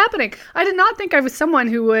 what's happening? I did not think I was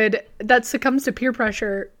someone that succumbs to peer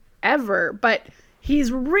pressure ever, but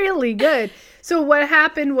he's really good. So what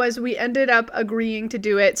happened was we ended up agreeing to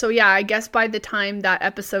do it. So yeah, I guess by the time that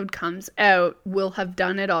episode comes out, we'll have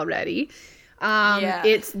done it already.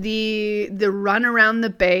 It's the run around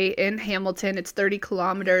the bay in Hamilton. It's 30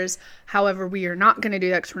 kilometers. However, we are not going to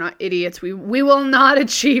do that because we're not idiots. We will not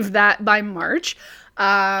achieve that by March.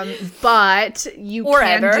 But you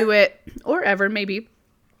can do it, or ever, maybe.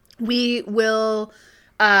 We will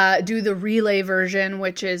do the relay version,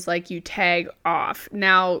 which is like you tag off.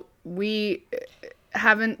 Now, we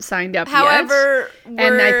haven't signed up yet. However, and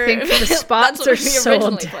I think the spots are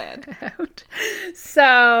sold out.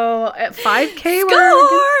 So at 5K,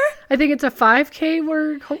 I think it's a 5K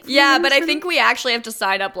we're hopefully. Yeah, but I think we actually have to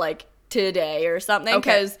sign up like today or something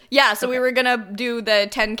because we were gonna do the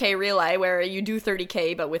 10K relay where you do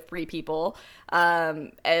 30K but with 3 people.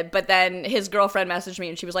 But then his girlfriend messaged me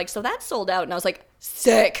and she was like, "So that's sold out," and I was like,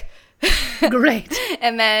 "Sick." Great.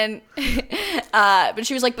 And then, but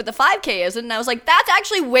she was like, "But the 5K isn't," and I was like, "That's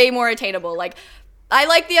actually way more attainable." Like, I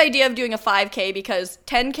like the idea of doing a 5K because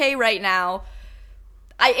 10K right now,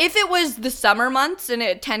 if it was the summer months and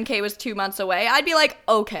 10K was 2 months away, I'd be like,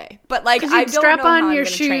 okay. But like, I don't know how I'm going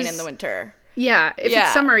to train in the winter. Yeah, if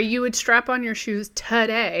it's summer, you would strap on your shoes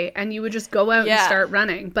today and you would just go out and start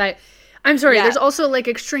running. But I'm sorry, there's also like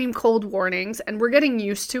extreme cold warnings and we're getting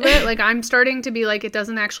used to it. Like I'm starting to be like, it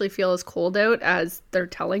doesn't actually feel as cold out as they're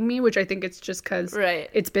telling me, which I think it's just because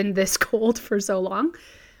it's been this cold for so long.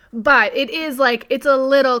 But it is like, it's a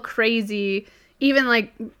little crazy. Even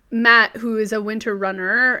like Matt, who is a winter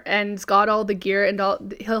runner and's got all the gear and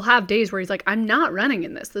he'll have days where he's like, I'm not running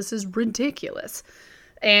in this. This is ridiculous.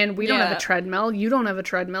 And we don't have a treadmill. You don't have a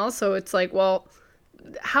treadmill. So it's like, well,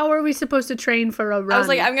 how are we supposed to train for a run? I was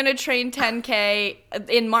like, I'm going to train 10K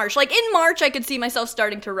in March. Like in March, I could see myself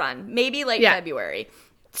starting to run. Maybe late February.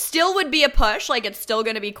 Still would be a push. Like it's still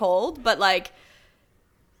going to be cold, but like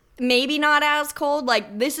maybe not as cold.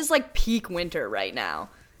 Like this is like peak winter right now.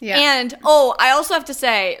 Yeah. And, I also have to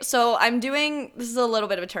say, so this is a little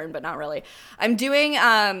bit of a turn, but not really. I'm doing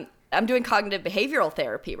cognitive behavioral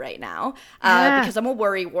therapy right now because I'm a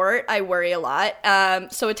worrywart. I worry a lot.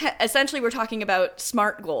 So essentially we're talking about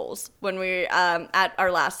SMART goals when we're at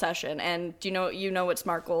our last session. And do you know what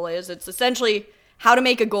SMART goal is? It's essentially how to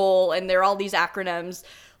make a goal. And there are all these acronyms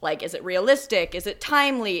like, is it realistic? Is it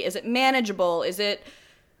timely? Is it manageable? Is it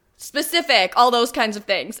specific? All those kinds of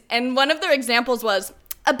things. And one of their examples was,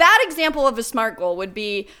 a bad example of a SMART goal would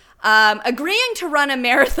be agreeing to run a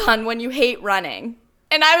marathon when you hate running.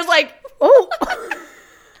 And I was like, oh, that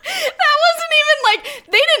wasn't even like,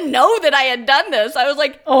 they didn't know that I had done this. I was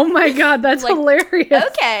like, oh my God, that's like, hilarious.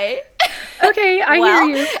 Okay. Okay, I hear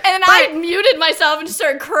you. And then I muted myself and just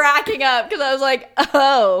started cracking up because I was like,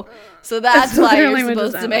 oh, so that's why you're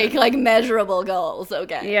supposed to make like measurable goals.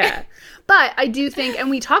 Okay. Yeah. But I do think,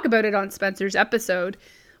 and we talk about it on Spencer's episode,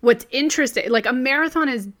 what's interesting, like a marathon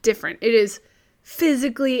is different. It is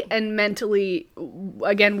physically and mentally,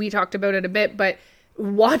 again, we talked about it a bit, but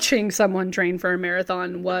watching someone train for a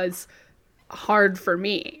marathon was hard for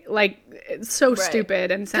me. Like, it's so stupid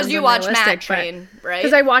and sounds unrealistic. Because you watch Matt train, right?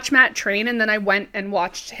 Because I watched Matt train and then I went and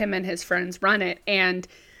watched him and his friends run it. And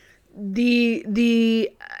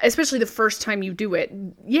especially the first time you do it,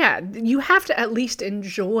 you have to at least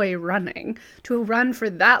enjoy running. To run for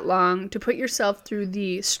that long, to put yourself through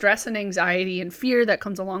the stress and anxiety and fear that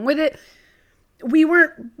comes along with it. We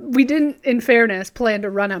didn't, in fairness, plan to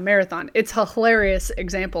run a marathon. It's a hilarious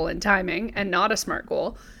example in timing and not a SMART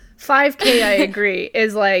goal. 5K, I agree,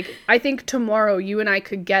 is like, I think tomorrow you and I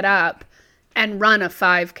could get up and run a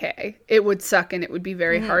 5K. It would suck and it would be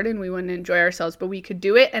very hard and we wouldn't enjoy ourselves, but we could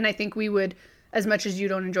do it. And I think we would, as much as you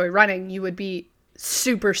don't enjoy running, you would be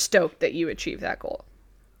super stoked that you achieve that goal.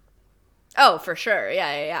 Oh, for sure.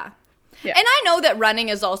 Yeah. And I know that running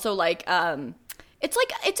is also like, it's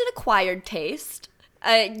an acquired taste.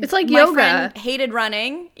 It's like my yoga. Friend hated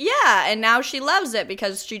running. Yeah, and now she loves it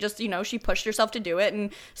because she just, she pushed herself to do it.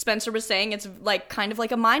 And Spencer was saying it's like kind of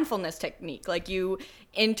like a mindfulness technique. Like you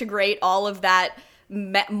integrate all of that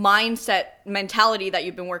mindset mentality that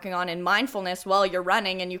you've been working on in mindfulness while you're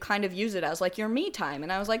running, and you kind of use it as like your me time.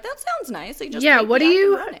 And I was like, that sounds nice. What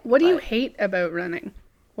do you hate about running?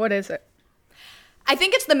 What is it? I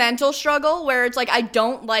think it's the mental struggle where it's like I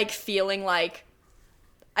don't like feeling like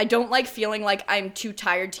I'm too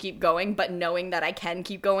tired to keep going, but knowing that I can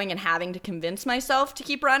keep going and having to convince myself to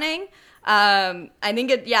keep running. I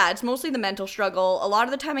think it's mostly the mental struggle. A lot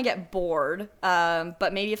of the time I get bored,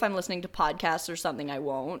 but maybe if I'm listening to podcasts or something, I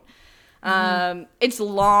won't. It's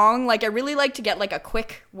long. Like I really like to get like a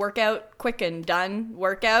quick and done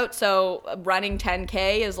workout. So running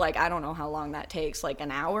 10K is like, I don't know how long that takes, like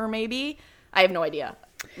an hour maybe. I have no idea.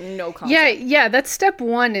 No concept. Yeah, that's step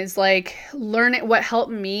one is like learn it. What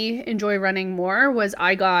helped me enjoy running more was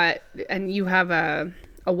and you have a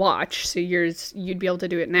watch, so you'd be able to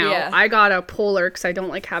do it now. Yeah. I got a Polar because I don't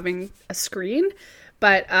like having a screen,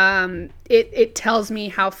 but it tells me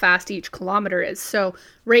how fast each kilometer is. So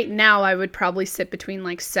right now I would probably sit between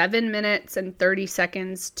like 7 minutes and 30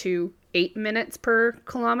 seconds to 8 minutes per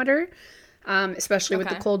kilometer. especially with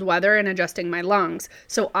the Okay. cold weather and adjusting my lungs.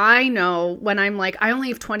 So I know when I'm like, I only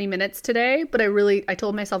have 20 minutes today, but I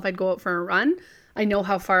told myself I'd go out for a run. I know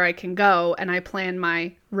how far I can go, and I plan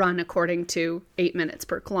my run according to 8 minutes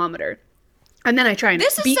per kilometer. And then I try and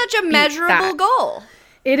This is beat such a that. measurable goal.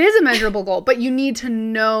 It is a measurable goal, but you need to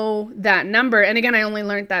know that number. And again, I only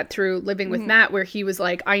learned that through living with Matt, where he was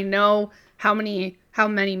like, I know how many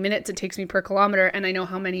minutes it takes me per kilometer, and I know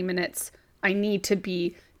how many minutes I need to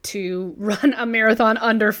be to run a marathon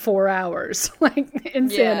under 4 hours. Like,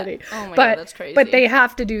 insanity. Oh my but, God, that's crazy. But they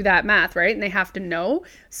have to do that math, right? And they have to know.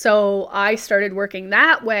 So I started working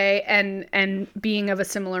that way, and being of a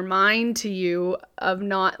similar mind to you, of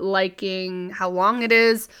not liking how long it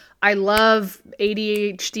is. I love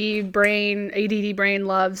ADD brain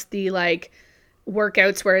loves the like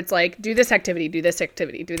workouts where it's like, do this activity, do this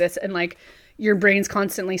activity, do this. And like your brain's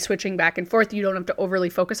constantly switching back and forth. You don't have to overly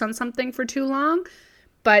focus on something for too long.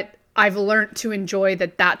 But I've learned to enjoy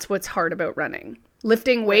that. That's what's hard about running.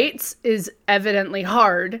 Lifting weights is evidently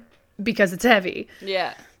hard because it's heavy.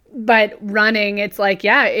 Yeah. But running, it's like,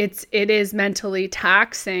 yeah, it is mentally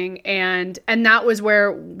taxing. And that was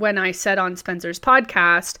where, when I said on Spencer's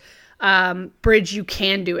podcast, Bridge, you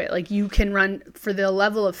can do it. Like, you can run for the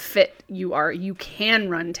level of fit you are. You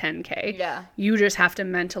can run 10K. Yeah. You just have to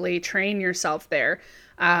mentally train yourself there.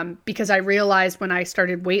 Because I realized when I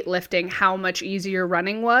started weightlifting how much easier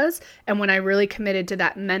running was. And when I really committed to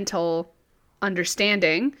that mental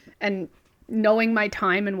understanding and knowing my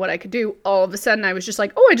time and what I could do, all of a sudden I was just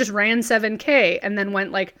like, oh, I just ran 7K, and then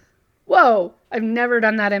went like, whoa, I've never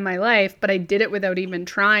done that in my life, but I did it without even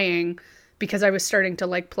trying because I was starting to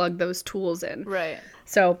like plug those tools in. Right.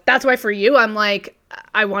 So that's why for you, I'm like,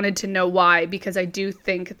 I wanted to know why, because I do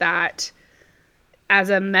think that as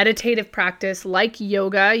a meditative practice like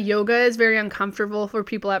yoga is very uncomfortable for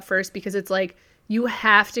people at first, because it's like you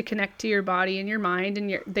have to connect to your body and your mind,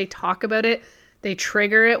 and they talk about it. They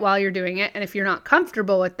trigger it while you're doing it. And if you're not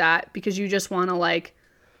comfortable with that because you just want to like,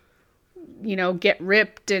 you know, get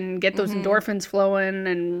ripped and get those endorphins flowing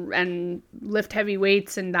and lift heavy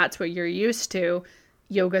weights, and that's what you're used to,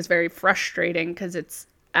 yoga is very frustrating because it's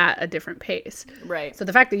at a different pace. Right. So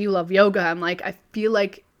the fact that you love yoga, I'm like, I feel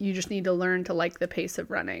like you just need to learn to like the pace of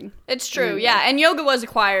running. It's true, yeah. And yoga was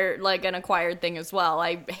an acquired thing as well.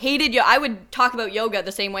 I hated yoga. I would talk about yoga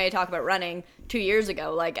the same way I talk about running 2 years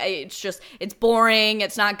ago. Like, it's boring.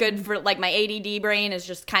 It's not good for, like, my ADD brain is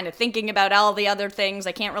just kind of thinking about all the other things.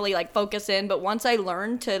 I can't really, like, focus in. But once I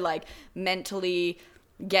learned to, like, mentally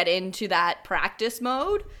get into that practice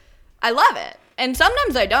mode, I love it. And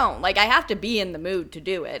sometimes I don't. Like, I have to be in the mood to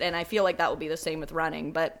do it. And I feel like that will be the same with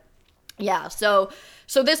running. But yeah, so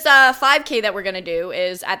this 5K that we're going to do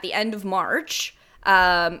is at the end of March.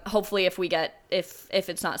 Hopefully if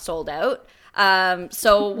it's not sold out.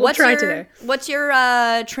 So We'll try today. What's your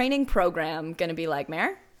training program going to be like,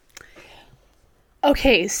 Mare?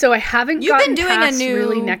 Okay, so I haven't You've gotten been doing past a new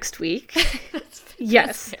really next week.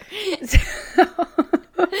 Yes. So,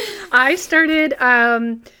 I started,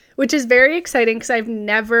 which is very exciting because I've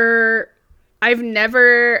never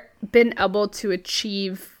been able to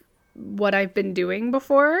achieve what I've been doing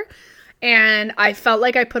before. And I felt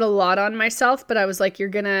like I put a lot on myself, but I was like, you're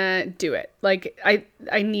gonna do it. Like,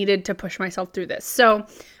 I needed to push myself through this. So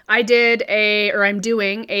I'm doing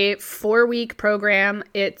a 4-week program.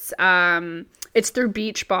 It's through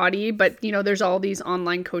Beachbody, but you know, there's all these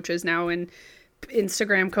online coaches now and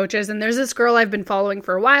Instagram coaches. And there's this girl I've been following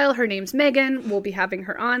for a while. Her name's Megan. We'll be having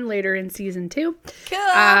her on later in season 2. Cool.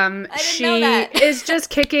 I didn't know that. She is just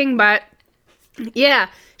kicking butt. Yeah.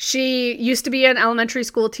 She used to be an elementary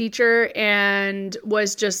school teacher and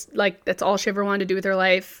was just like, that's all she ever wanted to do with her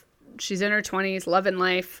life. She's in her 20s, loving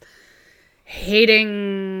life,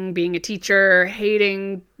 hating being a teacher,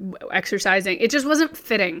 hating exercising. It just wasn't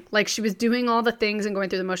fitting. Like, she was doing all the things and going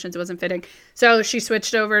through the motions. It wasn't fitting. So she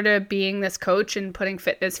switched over to being this coach and putting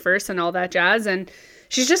fitness first and all that jazz. And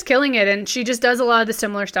she's just killing it. And she just does a lot of the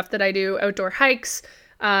similar stuff that I do: outdoor hikes,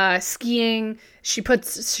 skiing. She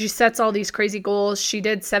sets all these crazy goals. She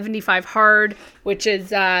did 75 hard, which is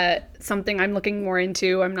something I'm looking more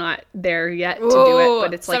into. I'm not there yet to do it,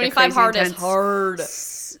 but it's like 75 hard intense, is hard.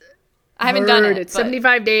 I haven't done it. It's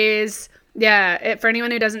 75 days. Yeah, for anyone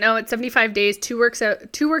who doesn't know, it's 75 days, 2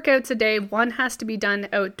 workouts a day. One has to be done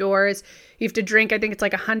outdoors. You have to drink, I think it's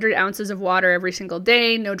like 100 ounces of water every single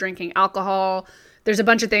day. No drinking alcohol. There's a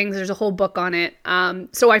bunch of things. There's a whole book on it.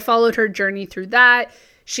 So I followed her journey through that.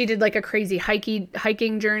 She did like a crazy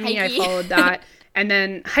hiking journey. I followed that. And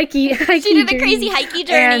then hiking She did a crazy hikey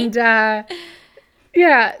journey. And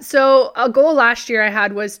yeah, so a goal last year I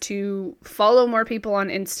had was to follow more people on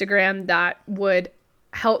Instagram that would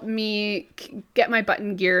helped me get my butt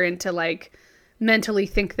in gear into like mentally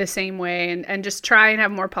think the same way and just try and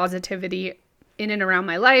have more positivity in and around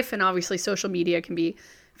my life. And obviously social media can be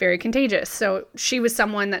very contagious. So she was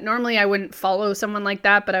someone that normally I wouldn't follow someone like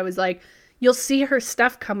that, but I was like, you'll see her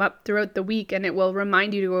stuff come up throughout the week and it will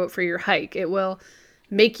remind you to go out for your hike. It will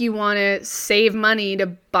make you want to save money to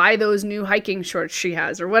buy those new hiking shorts she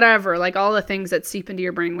has or whatever, like all the things that seep into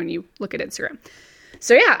your brain when you look at Instagram.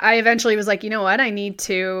 So yeah, I eventually was like, you know what? I need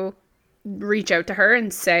to reach out to her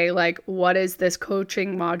and say like, what is this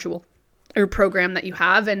coaching module or program that you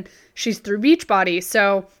have? And she's through Beachbody.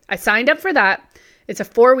 So I signed up for that. It's a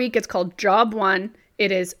 4-week, it's called Job 1.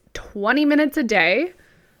 It is 20 minutes a day.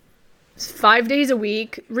 5 days a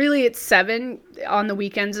week. Really, it's 7 on the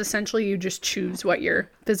weekends. Essentially, you just choose what your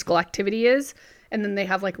physical activity is. And then they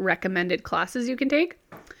have like recommended classes you can take.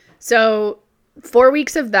 So 4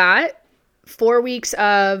 weeks of that. 4 weeks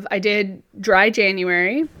of, I did dry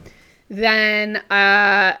January. Then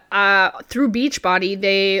through Beachbody,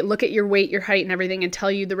 they look at your weight, your height, and everything and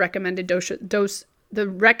tell you the recommended the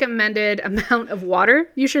recommended amount of water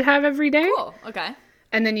you should have every day. Cool. Okay.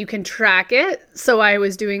 And then you can track it. So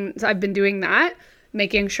I've been doing that,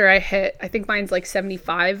 making sure I hit, I think mine's like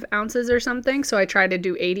 75 ounces or something. So I try to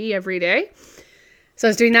do 80 every day. So I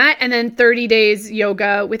was doing that. And then 30 days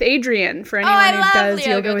yoga with Adriene for anyone who does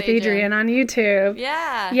yoga with Adriene on YouTube.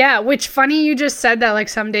 Yeah. Yeah. Which funny you just said that like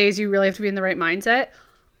some days you really have to be in the right mindset.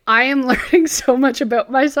 I am learning so much about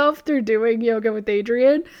myself through doing yoga with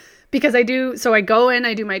Adriene because I go in,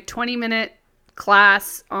 I do my 20-minute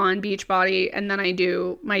class on Beachbody, and then I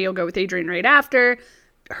do my yoga with Adriene right after.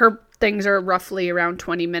 Her things are roughly around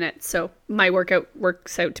 20 minutes, so my workout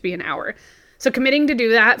works out to be an hour. So committing to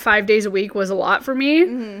do that 5 days a week was a lot for me.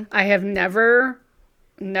 Mm-hmm. I have never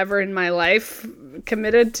in my life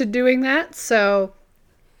committed to doing that. So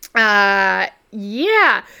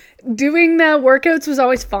yeah, doing the workouts was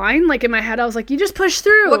always fine. Like in my head I was like, you just push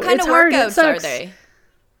through. What kind of workouts are they?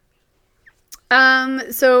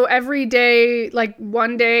 So every day, like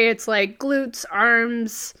one day it's like glutes,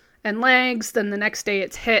 arms, and legs. Then the next day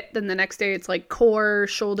it's HIIT. Then the next day it's like core,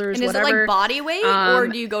 shoulders, and whatever. And is it like body weight or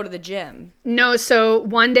do you go to the gym? No. So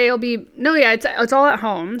one day it's all at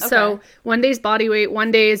home. Okay. So one day's body weight,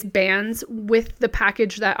 one day is bands with the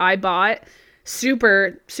package that I bought.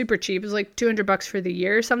 Super, super cheap. It was like $200 for the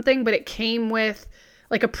year or something, but it came with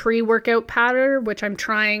like a pre-workout powder, which I'm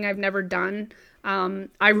trying. I've never done.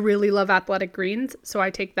 I really love Athletic Greens, so I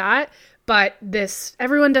take that. But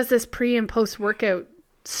everyone does this pre and post workout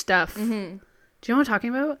stuff. Mm-hmm. Do you know what I'm talking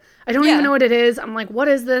about? I don't even know what it is. I'm like, what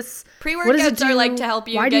is this? Pre-workouts are like to help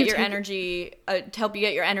you get your energy, to help you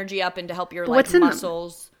get your energy up and to help your like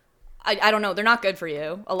muscles. I don't know. They're not good for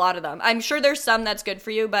you. A lot of them. I'm sure there's some that's good for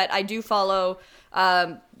you, but I do follow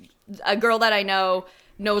a girl that I know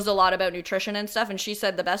knows a lot about nutrition and stuff, and she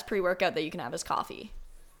said the best pre-workout that you can have is coffee.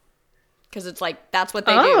 Because it's like, that's what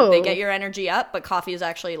they do. They get your energy up, but coffee is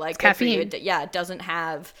actually like good for you. It doesn't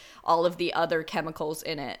have all of the other chemicals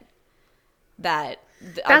in it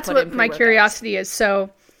that's what my curiosity is.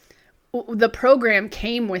 So the program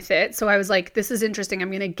came with it. So I was like, this is interesting. I'm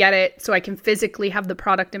going to get it so I can physically have the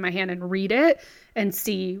product in my hand and read it and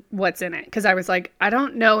see what's in it. Because I was like, I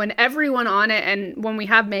don't know. And everyone on it, and when we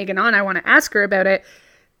have Megan on, I want to ask her about it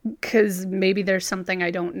because maybe there's something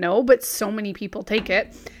I don't know, but so many people take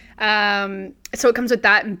it. So it comes with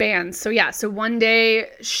that and bands. So yeah, so one day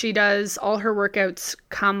she does all her workouts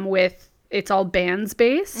come with, it's all bands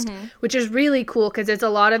based, mm-hmm. which is really cool because it's a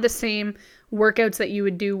lot of the same workouts that you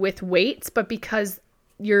would do with weights, but because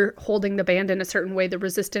you're holding the band in a certain way, the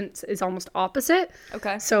resistance is almost opposite.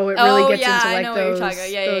 Okay. So it really gets into like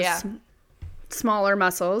those smaller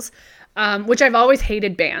muscles, which I've always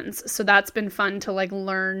hated bands. So that's been fun to like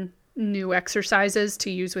learn new exercises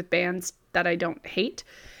to use with bands that I don't hate.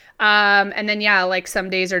 And then, yeah, like some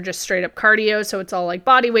days are just straight up cardio. So it's all like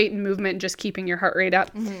body weight and movement and just keeping your heart rate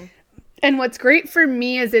up. Mm-hmm. And what's great for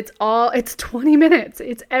me is it's 20 minutes.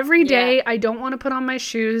 It's every day. Yeah. I don't want to put on my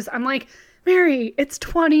shoes. I'm like, Mary, it's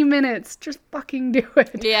 20 minutes. Just fucking do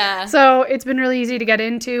it. Yeah. So it's been really easy to get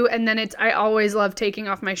into. And then I always love taking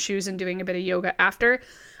off my shoes and doing a bit of yoga after.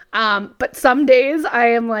 But some days I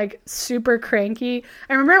am like super cranky.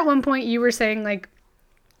 I remember at one point you were saying like,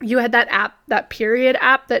 you had that app, that period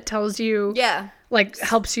app that tells you, like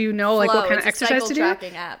helps you know like what kind of exercise to do.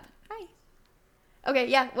 Tracking app. Hi. Okay,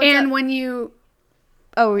 yeah. What's up? When you,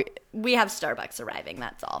 we have Starbucks arriving.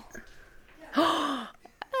 That's all.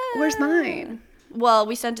 Where's mine? Well,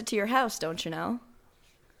 we sent it to your house, don't you know?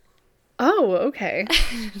 Oh, okay.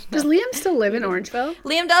 Does Liam still live in Orangeville?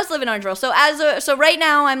 Liam does live in Orangeville. So right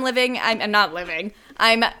now I'm not living.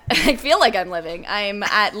 I feel like I'm living. I'm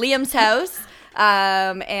at Liam's house.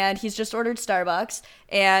 And he's just ordered Starbucks.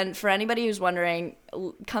 And for anybody who's wondering,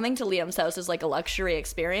 coming to Liam's house is like a luxury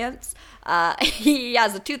experience. He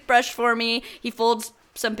has a toothbrush for me. He folds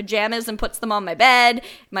some pajamas and puts them on my bed.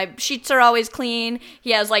 My sheets are always clean.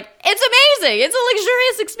 He has it's amazing. It's a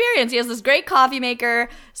luxurious experience. He has this great coffee maker.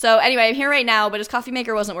 So anyway, I'm here right now, but his coffee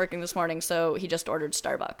maker wasn't working this morning, so he just ordered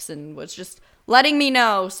Starbucks and was just letting me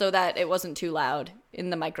know so that it wasn't too loud in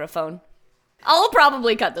the microphone. I'll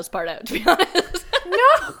probably cut this part out, to be honest.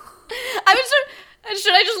 No.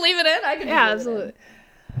 Should I just leave it in? I can. Yeah, absolutely.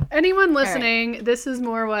 Anyone listening, right. This is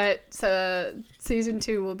more what season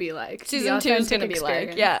 2 will be like. Season 2 is going to be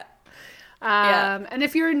like, yeah. And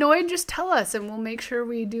if you're annoyed, just tell us, and we'll make sure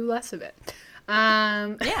we do less of it.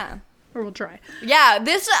 Yeah. Or we'll try. Yeah,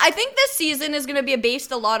 I think this season is going to be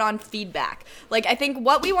based a lot on feedback. I think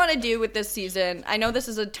what we want to do with this season, I know this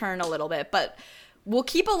is a turn a little bit, but we'll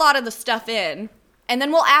keep a lot of the stuff in, and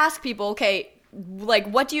then we'll ask people, okay,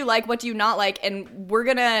 what do you like, what do you not like, and we're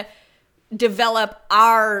going to develop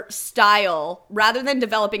our style. Rather than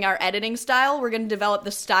developing our editing style, we're going to develop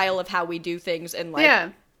the style of how we do things and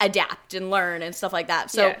adapt and learn and stuff like that.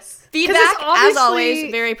 So feedback, as always,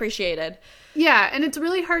 very appreciated. Yeah, and it's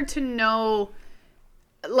really hard to know,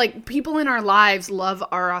 people in our lives love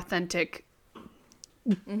our authentic,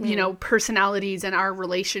 personalities and our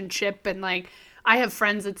relationship, and I have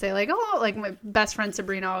friends that say my best friend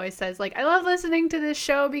Sabrina always says I love listening to this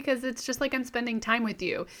show because it's just I'm spending time with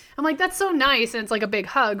you. I'm like, that's so nice, and it's a big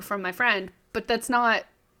hug from my friend, but that's not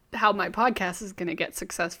how my podcast is going to get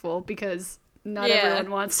successful, because not everyone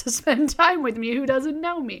wants to spend time with me who doesn't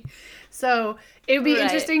know me. So it would be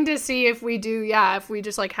interesting to see if we do, if we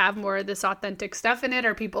just have more of this authentic stuff in it,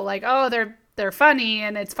 or people they're funny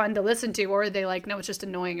and it's fun to listen to, or they no, it's just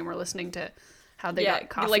annoying and we're listening to how they got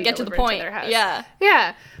coffee get to the point. To their house.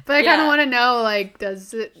 Yeah. But I kind of want to know,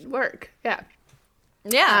 does it work? Yeah.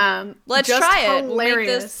 Let's try it. We'll make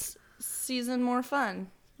this season more fun.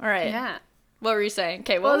 All right. Yeah. What were you saying?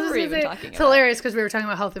 Okay, what were we even talking about? It's hilarious because we were talking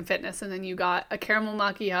about health and fitness, and then you got a caramel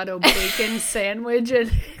macchiato bacon sandwich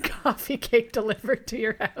and coffee cake delivered to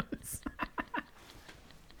your house.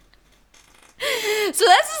 So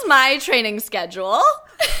this is my training schedule.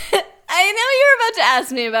 I know you're about to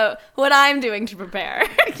ask me about what I'm doing to prepare.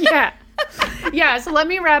 Yeah, so let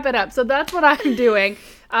me wrap it up. So that's what I'm doing.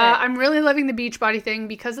 I'm really loving the Beachbody thing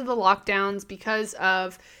because of the lockdowns, because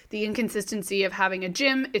of the inconsistency of having a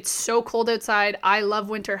gym. It's so cold outside. I love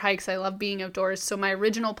winter hikes. I love being outdoors. So my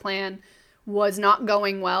original plan was not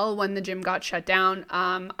going well when the gym got shut down.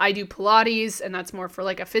 I do Pilates, and that's more for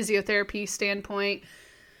a physiotherapy standpoint.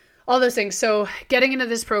 All those things. So getting into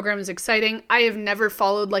this program is exciting. I have never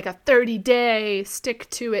followed a 30-day stick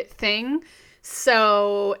to it thing.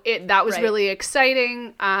 So that was really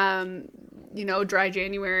exciting. Dry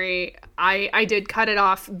January, I did cut it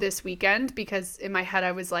off this weekend because in my head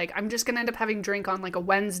I was I'm just going to end up having drink on a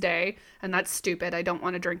Wednesday, and that's stupid. I don't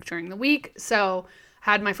want to drink during the week. So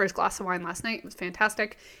had my first glass of wine last night. It was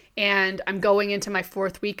fantastic. And I'm going into my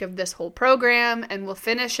 4th week of this whole program, and we'll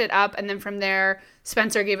finish it up. And then from there,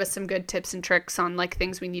 Spencer gave us some good tips and tricks on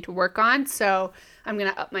things we need to work on. So I'm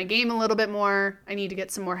going to up my game a little bit more. I need to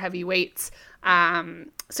get some more heavy weights.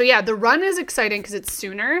 So yeah, the run is exciting because it's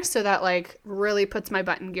sooner. So that really puts my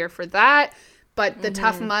butt in gear for that. But the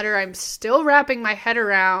Tough Mudder, I'm still wrapping my head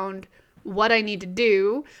around what I need to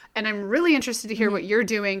do. And I'm really interested to hear what you're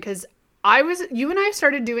doing, because you and I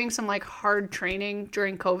started doing some hard training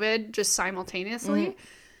during COVID just simultaneously.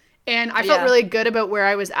 And I felt really good about where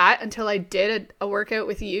I was at until I did a workout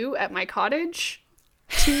with you at my cottage.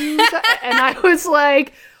 And I was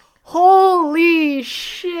holy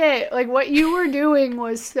shit. What you were doing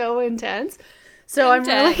was so intense. So I'm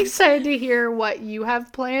really excited to hear what you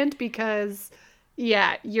have planned, because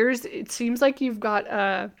yours, it seems like you've got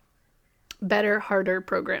a better, harder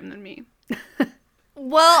program than me.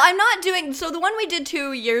 Well, I'm not doing... So the one we did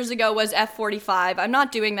 2 years ago was F45. I'm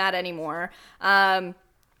not doing that anymore.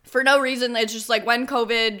 For no reason. It's just when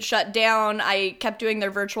COVID shut down, I kept doing their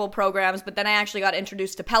virtual programs, but then I actually got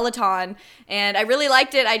introduced to Peloton, and I really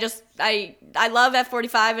liked it. I love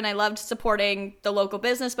F45, and I loved supporting the local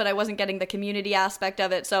business, but I wasn't getting the community aspect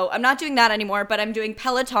of it. So I'm not doing that anymore, but I'm doing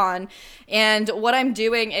Peloton. And what I'm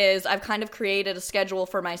doing is I've kind of created a schedule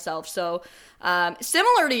for myself. So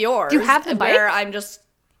similar to yours. Do you have the bike? Where I'm just...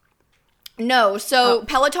 No, so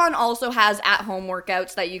Peloton also has at-home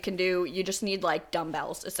workouts that you can do. You just need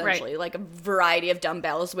dumbbells, essentially, a variety of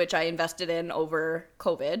dumbbells, which I invested in over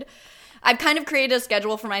COVID. I've kind of created a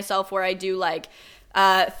schedule for myself where I do like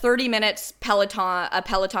 30 minutes a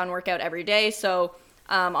Peloton workout every day. So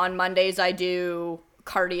on Mondays I do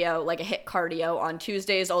cardio, like a HIIT cardio. On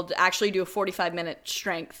Tuesdays I'll actually do a 45-minute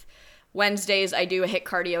strength. Wednesdays I do a HIIT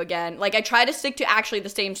cardio again. Like I try to stick to actually the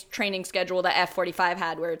same training schedule that F45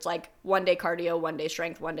 had, where it's like 1 day cardio, 1 day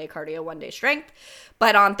strength, 1 day cardio, 1 day strength.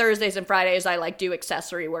 But on Thursdays and Fridays I like do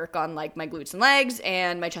accessory work on like my glutes and legs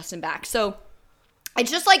and my chest and back. So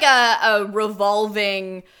it's just like a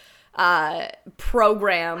revolving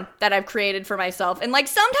program that I've created for myself. And like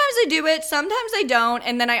sometimes I do it, sometimes I don't.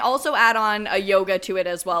 And then I also add on a yoga to it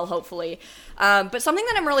as well, hopefully. But something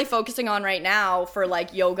that I'm really focusing on right now for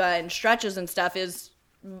like yoga and stretches and stuff is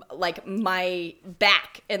like my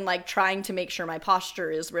back and like trying to make sure my posture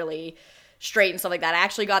is really straight and stuff like that. I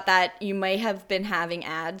actually got that. You may have been having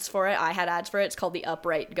ads for it. I had ads for it. It's called the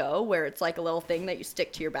Upright Go, where it's like a little thing that you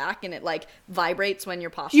stick to your back and it like vibrates when your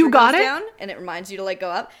posture goes down and it reminds you to like go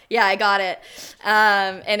up. Yeah, I got it.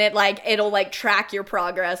 And it like, it'll like track your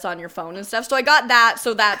progress on your phone and stuff. So I got that.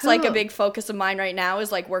 So that's like a big focus of mine right now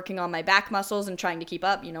is like working on my back muscles and trying to keep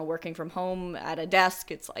up, you know, working from home at a desk.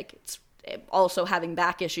 It's like, it's also having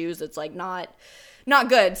back issues. It's like not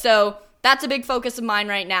good. So that's a big focus of mine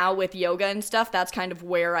right now with yoga and stuff. That's kind of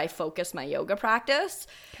where I focus my yoga practice.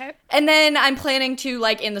 Okay. And then I'm planning to,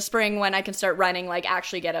 like, in the spring when I can start running, like,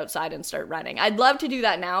 actually get outside and start running. I'd love to do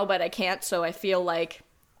that now, but I can't. So I feel like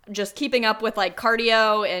just keeping up with, like,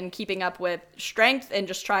 cardio and keeping up with strength and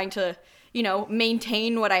just trying to, you know,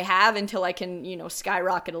 maintain what I have until I can, you know,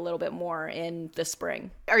 skyrocket a little bit more in the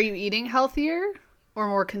spring. Are you eating healthier or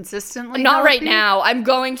more consistently? Not right now. I'm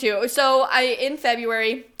going to. So in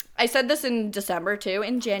February... I said this in December too,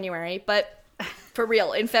 in January, but for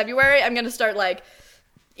real, in February, I'm going to start like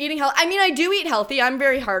eating healthy. I mean, I do eat healthy. I'm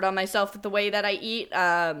very hard on myself with the way that I eat.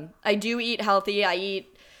 I do eat healthy. I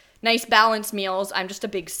eat nice balanced meals. I'm just a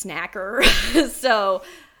big snacker. So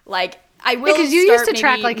like I will because you used to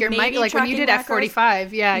track like your mic, like when you did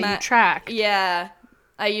F45. Yeah, you track. Yeah.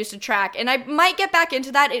 I used to track, and I might get back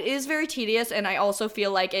into that. It is very tedious, and I also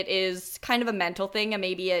feel like it is kind of a mental thing, and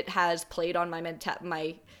maybe it has played on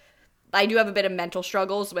I do have a bit of mental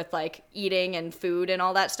struggles with like eating and food and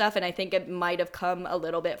all that stuff. And I think it might have come a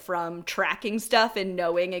little bit from tracking stuff and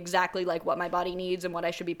knowing exactly like what my body needs and what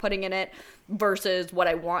I should be putting in it versus what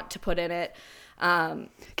I want to put in it.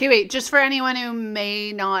 Okay, wait, just for anyone who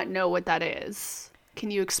may not know what that is,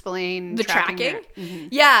 can you explain the tracking? Mm-hmm.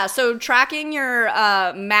 Yeah, so tracking your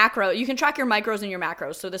macro, you can track your micros and your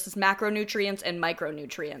macros. So this is macronutrients and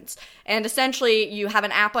micronutrients. And essentially you have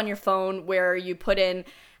an app on your phone where you put in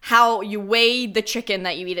how you weigh the chicken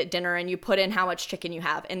that you eat at dinner and you put in how much chicken you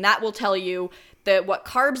have. And that will tell you what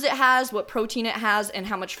carbs it has, what protein it has, and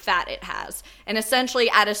how much fat it has. And essentially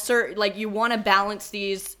at a certain, like you want to balance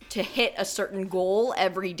these to hit a certain goal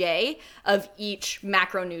every day of each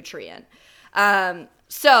macronutrient.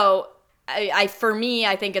 So for me,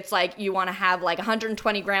 I think it's like you want to have like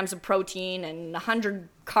 120 grams of protein and 100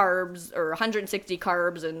 carbs or 160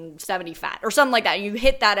 carbs and 70 fat or something like that. You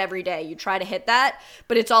hit that every day. You try to hit that,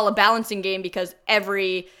 but it's all a balancing game because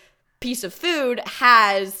every piece of food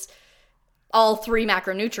has all 3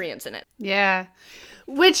 macronutrients in it. Yeah.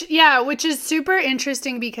 Which is super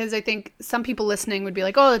interesting because I think some people listening would be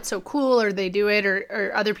like, oh, that's so cool, or they do it,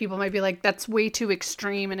 or other people might be like, that's way too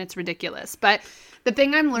extreme and it's ridiculous. But the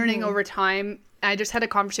thing I'm learning over time, I just had a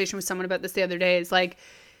conversation with someone about this the other day, is like,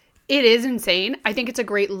 it is insane. I think it's a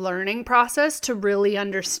great learning process to really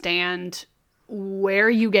understand where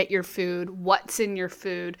you get your food, what's in your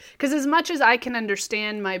food. Because as much as I can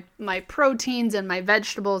understand my proteins and my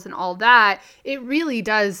vegetables and all that, it really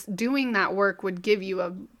does, doing that work would give you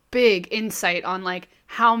a big insight on like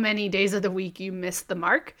how many days of the week you missed the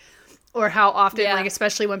mark. Or how often, like,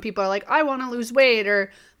 especially when people are like, I want to lose weight,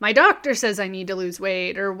 or my doctor says I need to lose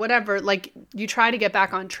weight, or whatever. Like, you try to get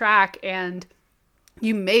back on track and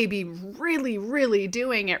you may be really, really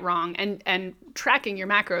doing it wrong. And tracking your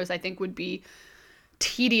macros, I think, would be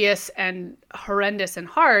tedious and horrendous and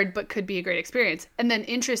hard, but could be a great experience. And then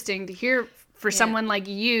interesting to hear for someone like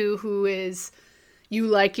you who is, you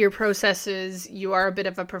like your processes, you are a bit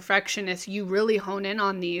of a perfectionist, you really hone in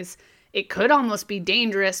on these. It could almost be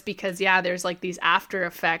dangerous because, there's like these after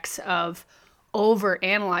effects of over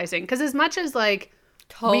analyzing. Because as much as like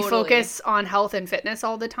we focus on health and fitness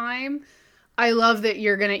all the time, I love that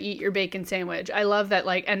you're going to eat your bacon sandwich. I love that,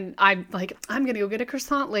 like, and I'm like, I'm going to go get a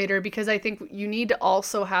croissant later because I think you need to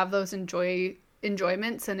also have those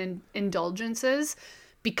enjoyments and indulgences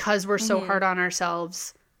because we're so hard on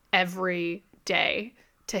ourselves every day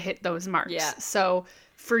to hit those marks. Yeah. So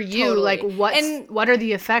for you, like, what are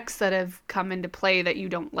the effects that have come into play that you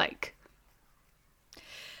don't like?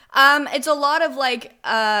 It's a lot of like,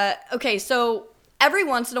 okay, so every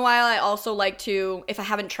once in a while I also like to, if I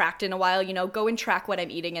haven't tracked in a while, go and track what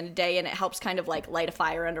I'm eating in a day, and it helps kind of like light a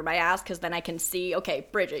fire under my ass, because then I can see, okay,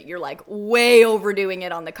 Bridget, you're like way overdoing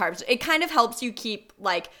it on the carbs. It kind of helps you keep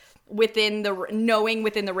like within the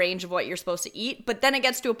range of what you're supposed to eat. But then it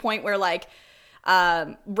gets to a point where like,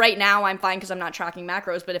 right now I'm fine because I'm not tracking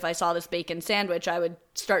macros, but if I saw this bacon sandwich, I would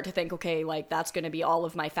start to think, okay, like that's going to be all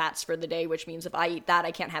of my fats for the day, which means if I eat that,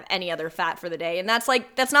 I can't have any other fat for the day. And that's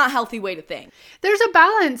not a healthy way to think. There's a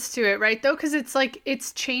balance to it, right, though? Because it's like,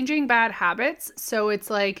 it's changing bad habits. So it's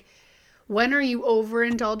like, when are you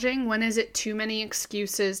overindulging? When is it too many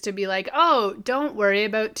excuses to be like, oh, don't worry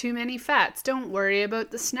about too many fats. Don't worry about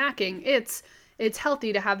the snacking. It's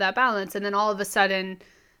healthy to have that balance. And then all of a sudden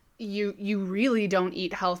you really don't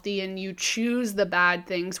eat healthy, and you choose the bad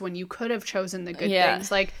things when you could have chosen the good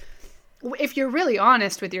things. Like, if you're really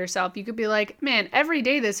honest with yourself, you could be like, man, every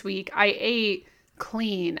day this week I ate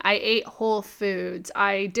clean. I ate whole foods.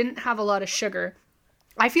 I didn't have a lot of sugar.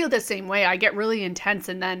 I feel the same way. I get really intense,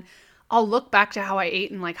 and then I'll look back to how I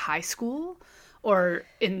ate in like high school or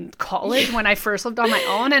in college when I first lived on my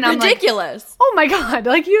own, and I'm ridiculous. Like, oh my God,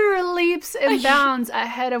 like you're leaps and bounds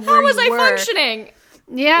ahead of where you were. How was I functioning?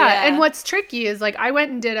 Yeah. And what's tricky is like, I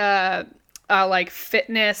went and did a like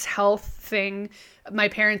fitness health thing. My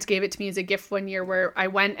parents gave it to me as a gift one year, where I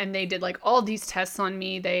went and they did like all these tests on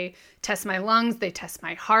me. They test my lungs, they test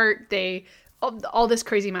my heart, all this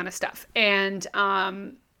crazy amount of stuff. And,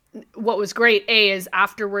 what was great, is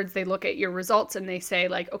afterwards they look at your results and they say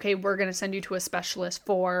like, okay, we're going to send you to a specialist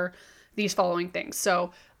for these following things.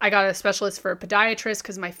 So I got a specialist for a podiatrist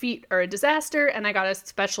because my feet are a disaster, and I got a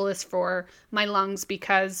specialist for my lungs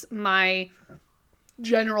because my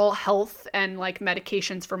general health and like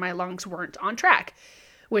medications for my lungs weren't on track,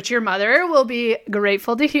 which your mother will be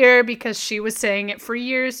grateful to hear, because she was saying it for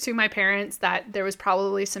years to my parents that there was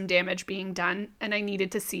probably some damage being done and I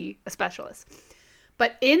needed to see a specialist.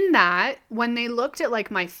 But in that, when they looked at like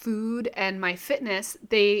my food and my fitness,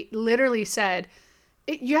 they literally said,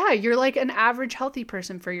 yeah, you're like an average healthy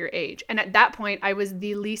person for your age. And at that point, I was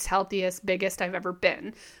the least healthiest, biggest I've ever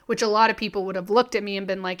been, which a lot of people would have looked at me and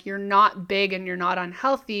been like, you're not big and you're not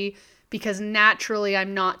unhealthy, because naturally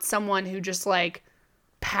I'm not someone who just like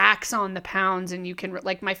packs on the pounds, and you can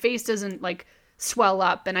like, my face doesn't like swell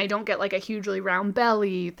up, and I don't get like a hugely round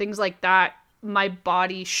belly, things like that. My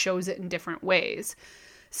body shows it in different ways.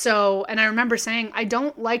 So, and I remember saying, I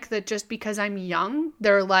don't like that just because I'm young,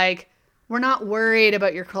 they're like, we're not worried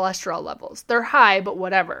about your cholesterol levels. They're high, but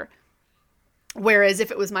whatever. Whereas if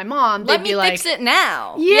it was my mom, they'd be like, fix it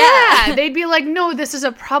now. Yeah. They'd be like, no, this is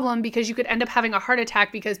a problem, because you could end up having a heart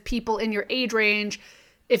attack, because people in your age range,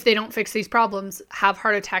 if they don't fix these problems, have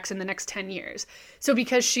heart attacks in the next 10 years. So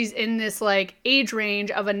because she's in this like age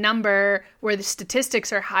range of a number where the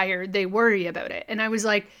statistics are higher, they worry about it. And I was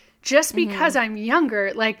like, just because I'm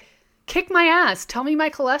younger, like, kick my ass, tell me my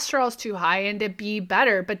cholesterol's too high and to be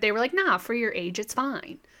better. But they were like, nah, for your age, it's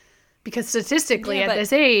fine. Because statistically at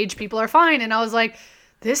this age, people are fine. And I was like,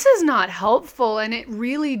 this is not helpful. And it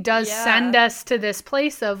really does send us to this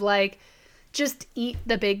place of like, just eat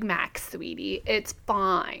the Big Mac, sweetie. It's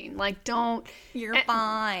fine. Like, don't. You're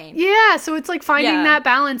fine. Yeah. So it's like finding that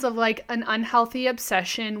balance of like an unhealthy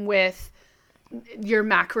obsession with your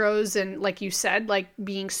macros, and like you said, like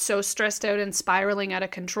being so stressed out and spiraling out of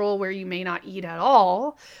control where you may not eat at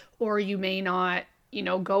all, or you may not,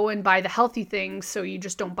 go and buy the healthy things, so you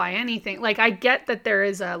just don't buy anything. Like, I get that there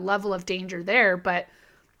is a level of danger there, but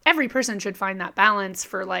every person should find that balance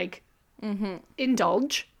for like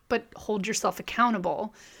indulge, but hold yourself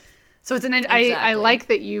accountable. So it's I like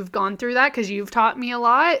that you've gone through that, because you've taught me a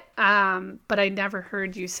lot. But I never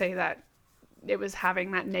heard you say that it was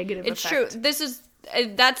having that negative effect. It's true.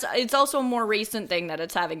 It's also a more recent thing that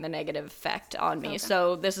it's having the negative effect on me. Okay.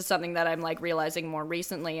 So this is something that I'm like realizing more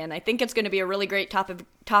recently, and I think it's going to be a really great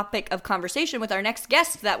topic of conversation with our next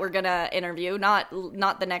guest that we're going to interview. Not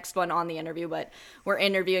the next one on the interview, but we're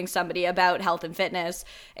interviewing somebody about health and fitness,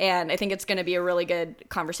 and I think it's going to be a really good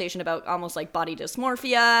conversation about almost like body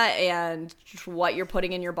dysmorphia and what you're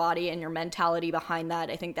putting in your body and your mentality behind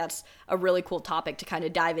that. I think that's a really cool topic to kind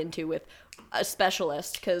of dive into with a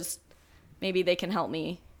specialist, because maybe they can help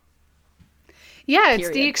me. Yeah, it's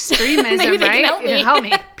the extremism, right? It can help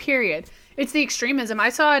me, period. It's the extremism. I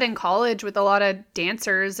saw it in college with a lot of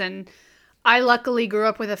dancers, and I luckily grew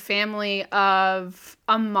up with a family of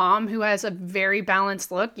a mom who has a very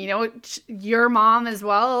balanced look. Your mom as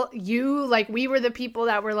well. We were the people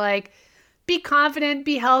that were like, be confident,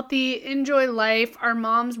 be healthy, enjoy life. Our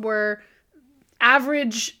moms were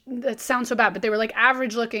average, that sounds so bad, but they were like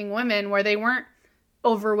average looking women, where they weren't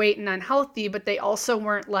overweight and unhealthy, but they also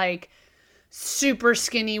weren't like super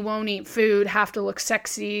skinny, won't eat food, have to look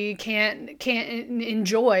sexy, can't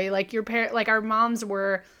enjoy. Like like our moms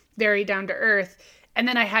were very down to earth. And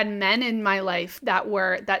then I had men in my life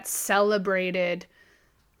that celebrated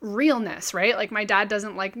realness, right? Like my dad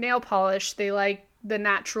doesn't like nail polish. They like the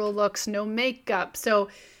natural looks, no makeup. So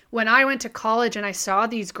when I went to college and I saw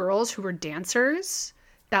these girls who were dancers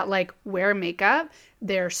that like wear makeup,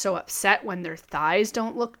 they're so upset when their thighs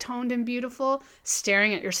don't look toned and beautiful,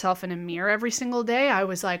 staring at yourself in a mirror every single day. I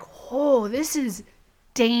was like, oh, this is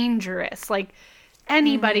dangerous. Like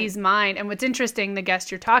anybody's mind. And what's interesting, the guest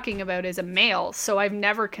you're talking about is a male. So I've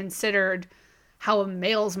never considered how a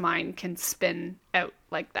male's mind can spin out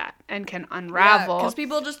like that and can unravel. Because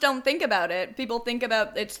people just don't think about it. People think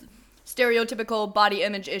about it's stereotypical body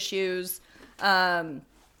image issues,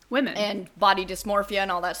 women and body dysmorphia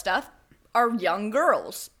and all that stuff are young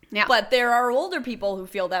girls. Yeah. But there are older people who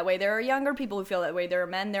feel that way. There are younger people who feel that way. There are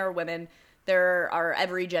men, there are women. There are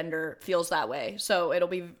every gender feels that way. So it'll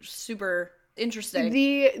be super interesting.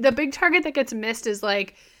 The big target that gets missed is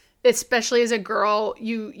like, especially as a girl,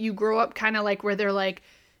 you grow up kind of like where they're like,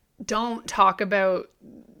 don't talk about,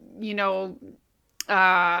 you know,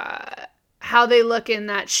 how they look in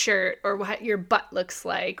that shirt or what your butt looks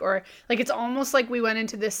like, or like it's almost like we went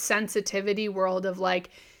into this sensitivity world of like,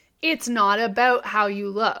 it's not about how you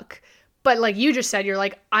look. But like you just said, you're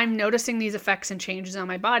like, I'm noticing these effects and changes on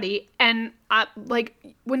my body. And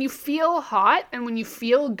like when you feel hot and when you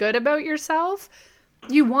feel good about yourself,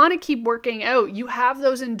 you want to keep working out. You have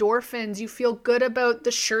those endorphins. You feel good about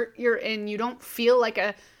the shirt you're in. You don't feel like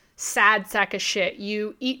a sad sack of shit.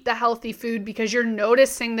 You eat the healthy food because you're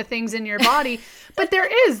noticing the things in your body. But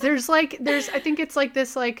there's I think it's like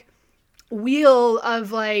this like wheel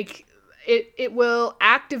of like, it will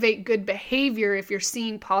activate good behavior if you're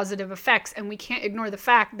seeing positive effects. And we can't ignore the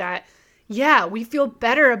fact that, yeah, we feel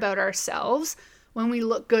better about ourselves when we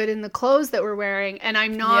look good in the clothes that we're wearing. And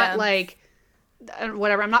I'm not like,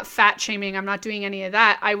 whatever, I'm not fat shaming. I'm not doing any of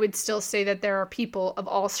that. I would still say that there are people of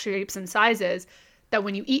all shapes and sizes that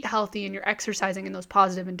when you eat healthy and you're exercising and those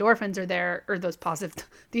positive endorphins are there, or the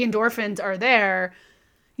endorphins are there,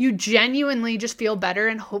 you genuinely just feel better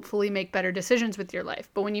and hopefully make better decisions with your life.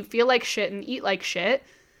 But when you feel like shit and eat like shit,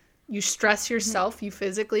 you stress yourself, you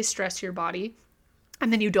physically stress your body,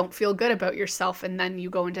 and then you don't feel good about yourself, and then you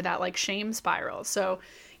go into that like shame spiral. So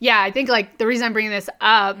yeah, I think like the reason I'm bringing this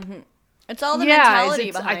up, it's all the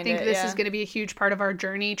mentality behind it. I think this is going to be a huge part of our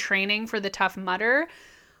journey training for the Tough Mudder.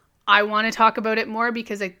 I want to talk about it more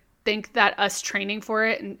because I think that us training for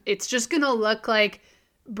it, and it's just going to look like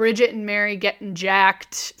Bridget and Mary getting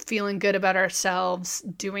jacked, feeling good about ourselves,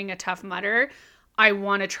 doing a Tough Mudder. I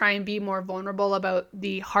want to try and be more vulnerable about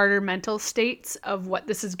the harder mental states of what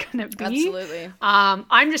this is going to be. Absolutely.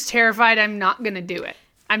 I'm just terrified I'm not going to do it.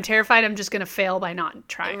 I'm terrified I'm just going to fail by not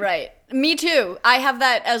trying. Right. Me too. I have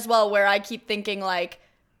that as well, where I keep thinking like,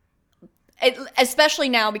 especially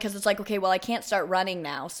now because it's like, okay, well, I can't start running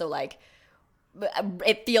now. So like,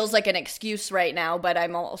 it feels like an excuse right now, but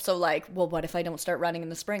I'm also like, well, what if I don't start running in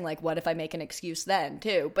the spring? Like, what if I make an excuse then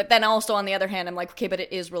too? But then also on the other hand, I'm like, okay, but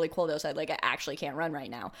it is really cold outside. Like, I actually can't run right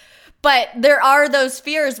now. But there are those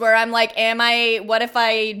fears where I'm like, what if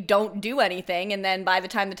I don't do anything? And then by the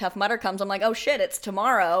time the Tough Mudder comes, I'm like, oh shit, it's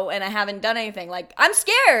tomorrow and I haven't done anything. Like, I'm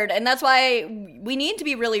scared. And that's why we need to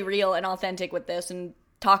be really real and authentic with this and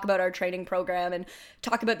talk about our training program and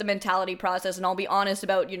talk about the mentality process. And I'll be honest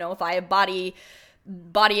about, you know, if I have body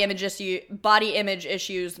image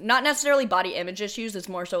issues, not necessarily body image issues. It's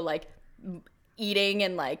more so like eating,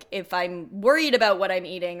 and like if I'm worried about what I'm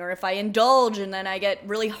eating, or if I indulge and then I get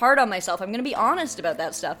really hard on myself, I'm going to be honest about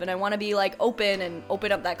that stuff. And I want to be like open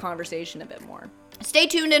up that conversation a bit more. Stay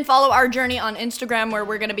tuned and follow our journey on Instagram, where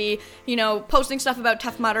we're going to be, you know, posting stuff about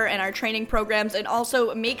Tough Mudder and our training programs. And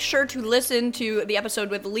also make sure to listen to the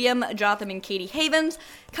episode with Liam Jotham and Katie Havens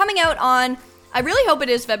coming out on, I really hope it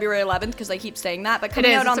is February 11th because I keep saying that, but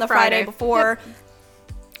coming out on the Friday before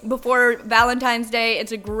Valentine's Day.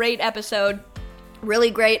 It's a great episode.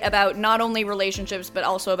 Really great about not only relationships, but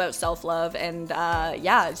also about self-love. And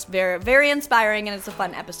it's very, very inspiring, and it's a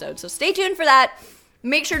fun episode. So stay tuned for that.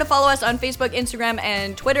 Make sure to follow us on Facebook, Instagram,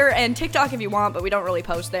 and Twitter, and TikTok if you want, but we don't really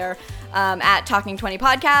post there, at Talking 20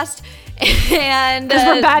 Podcast. And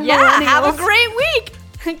we're bad millennials. Have a great week,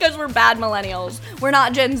 because we're bad millennials. We're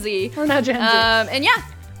not Gen Z. We're not Gen Z. And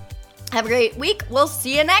have a great week. We'll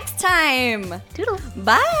see you next time. Toodle.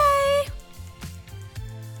 Bye.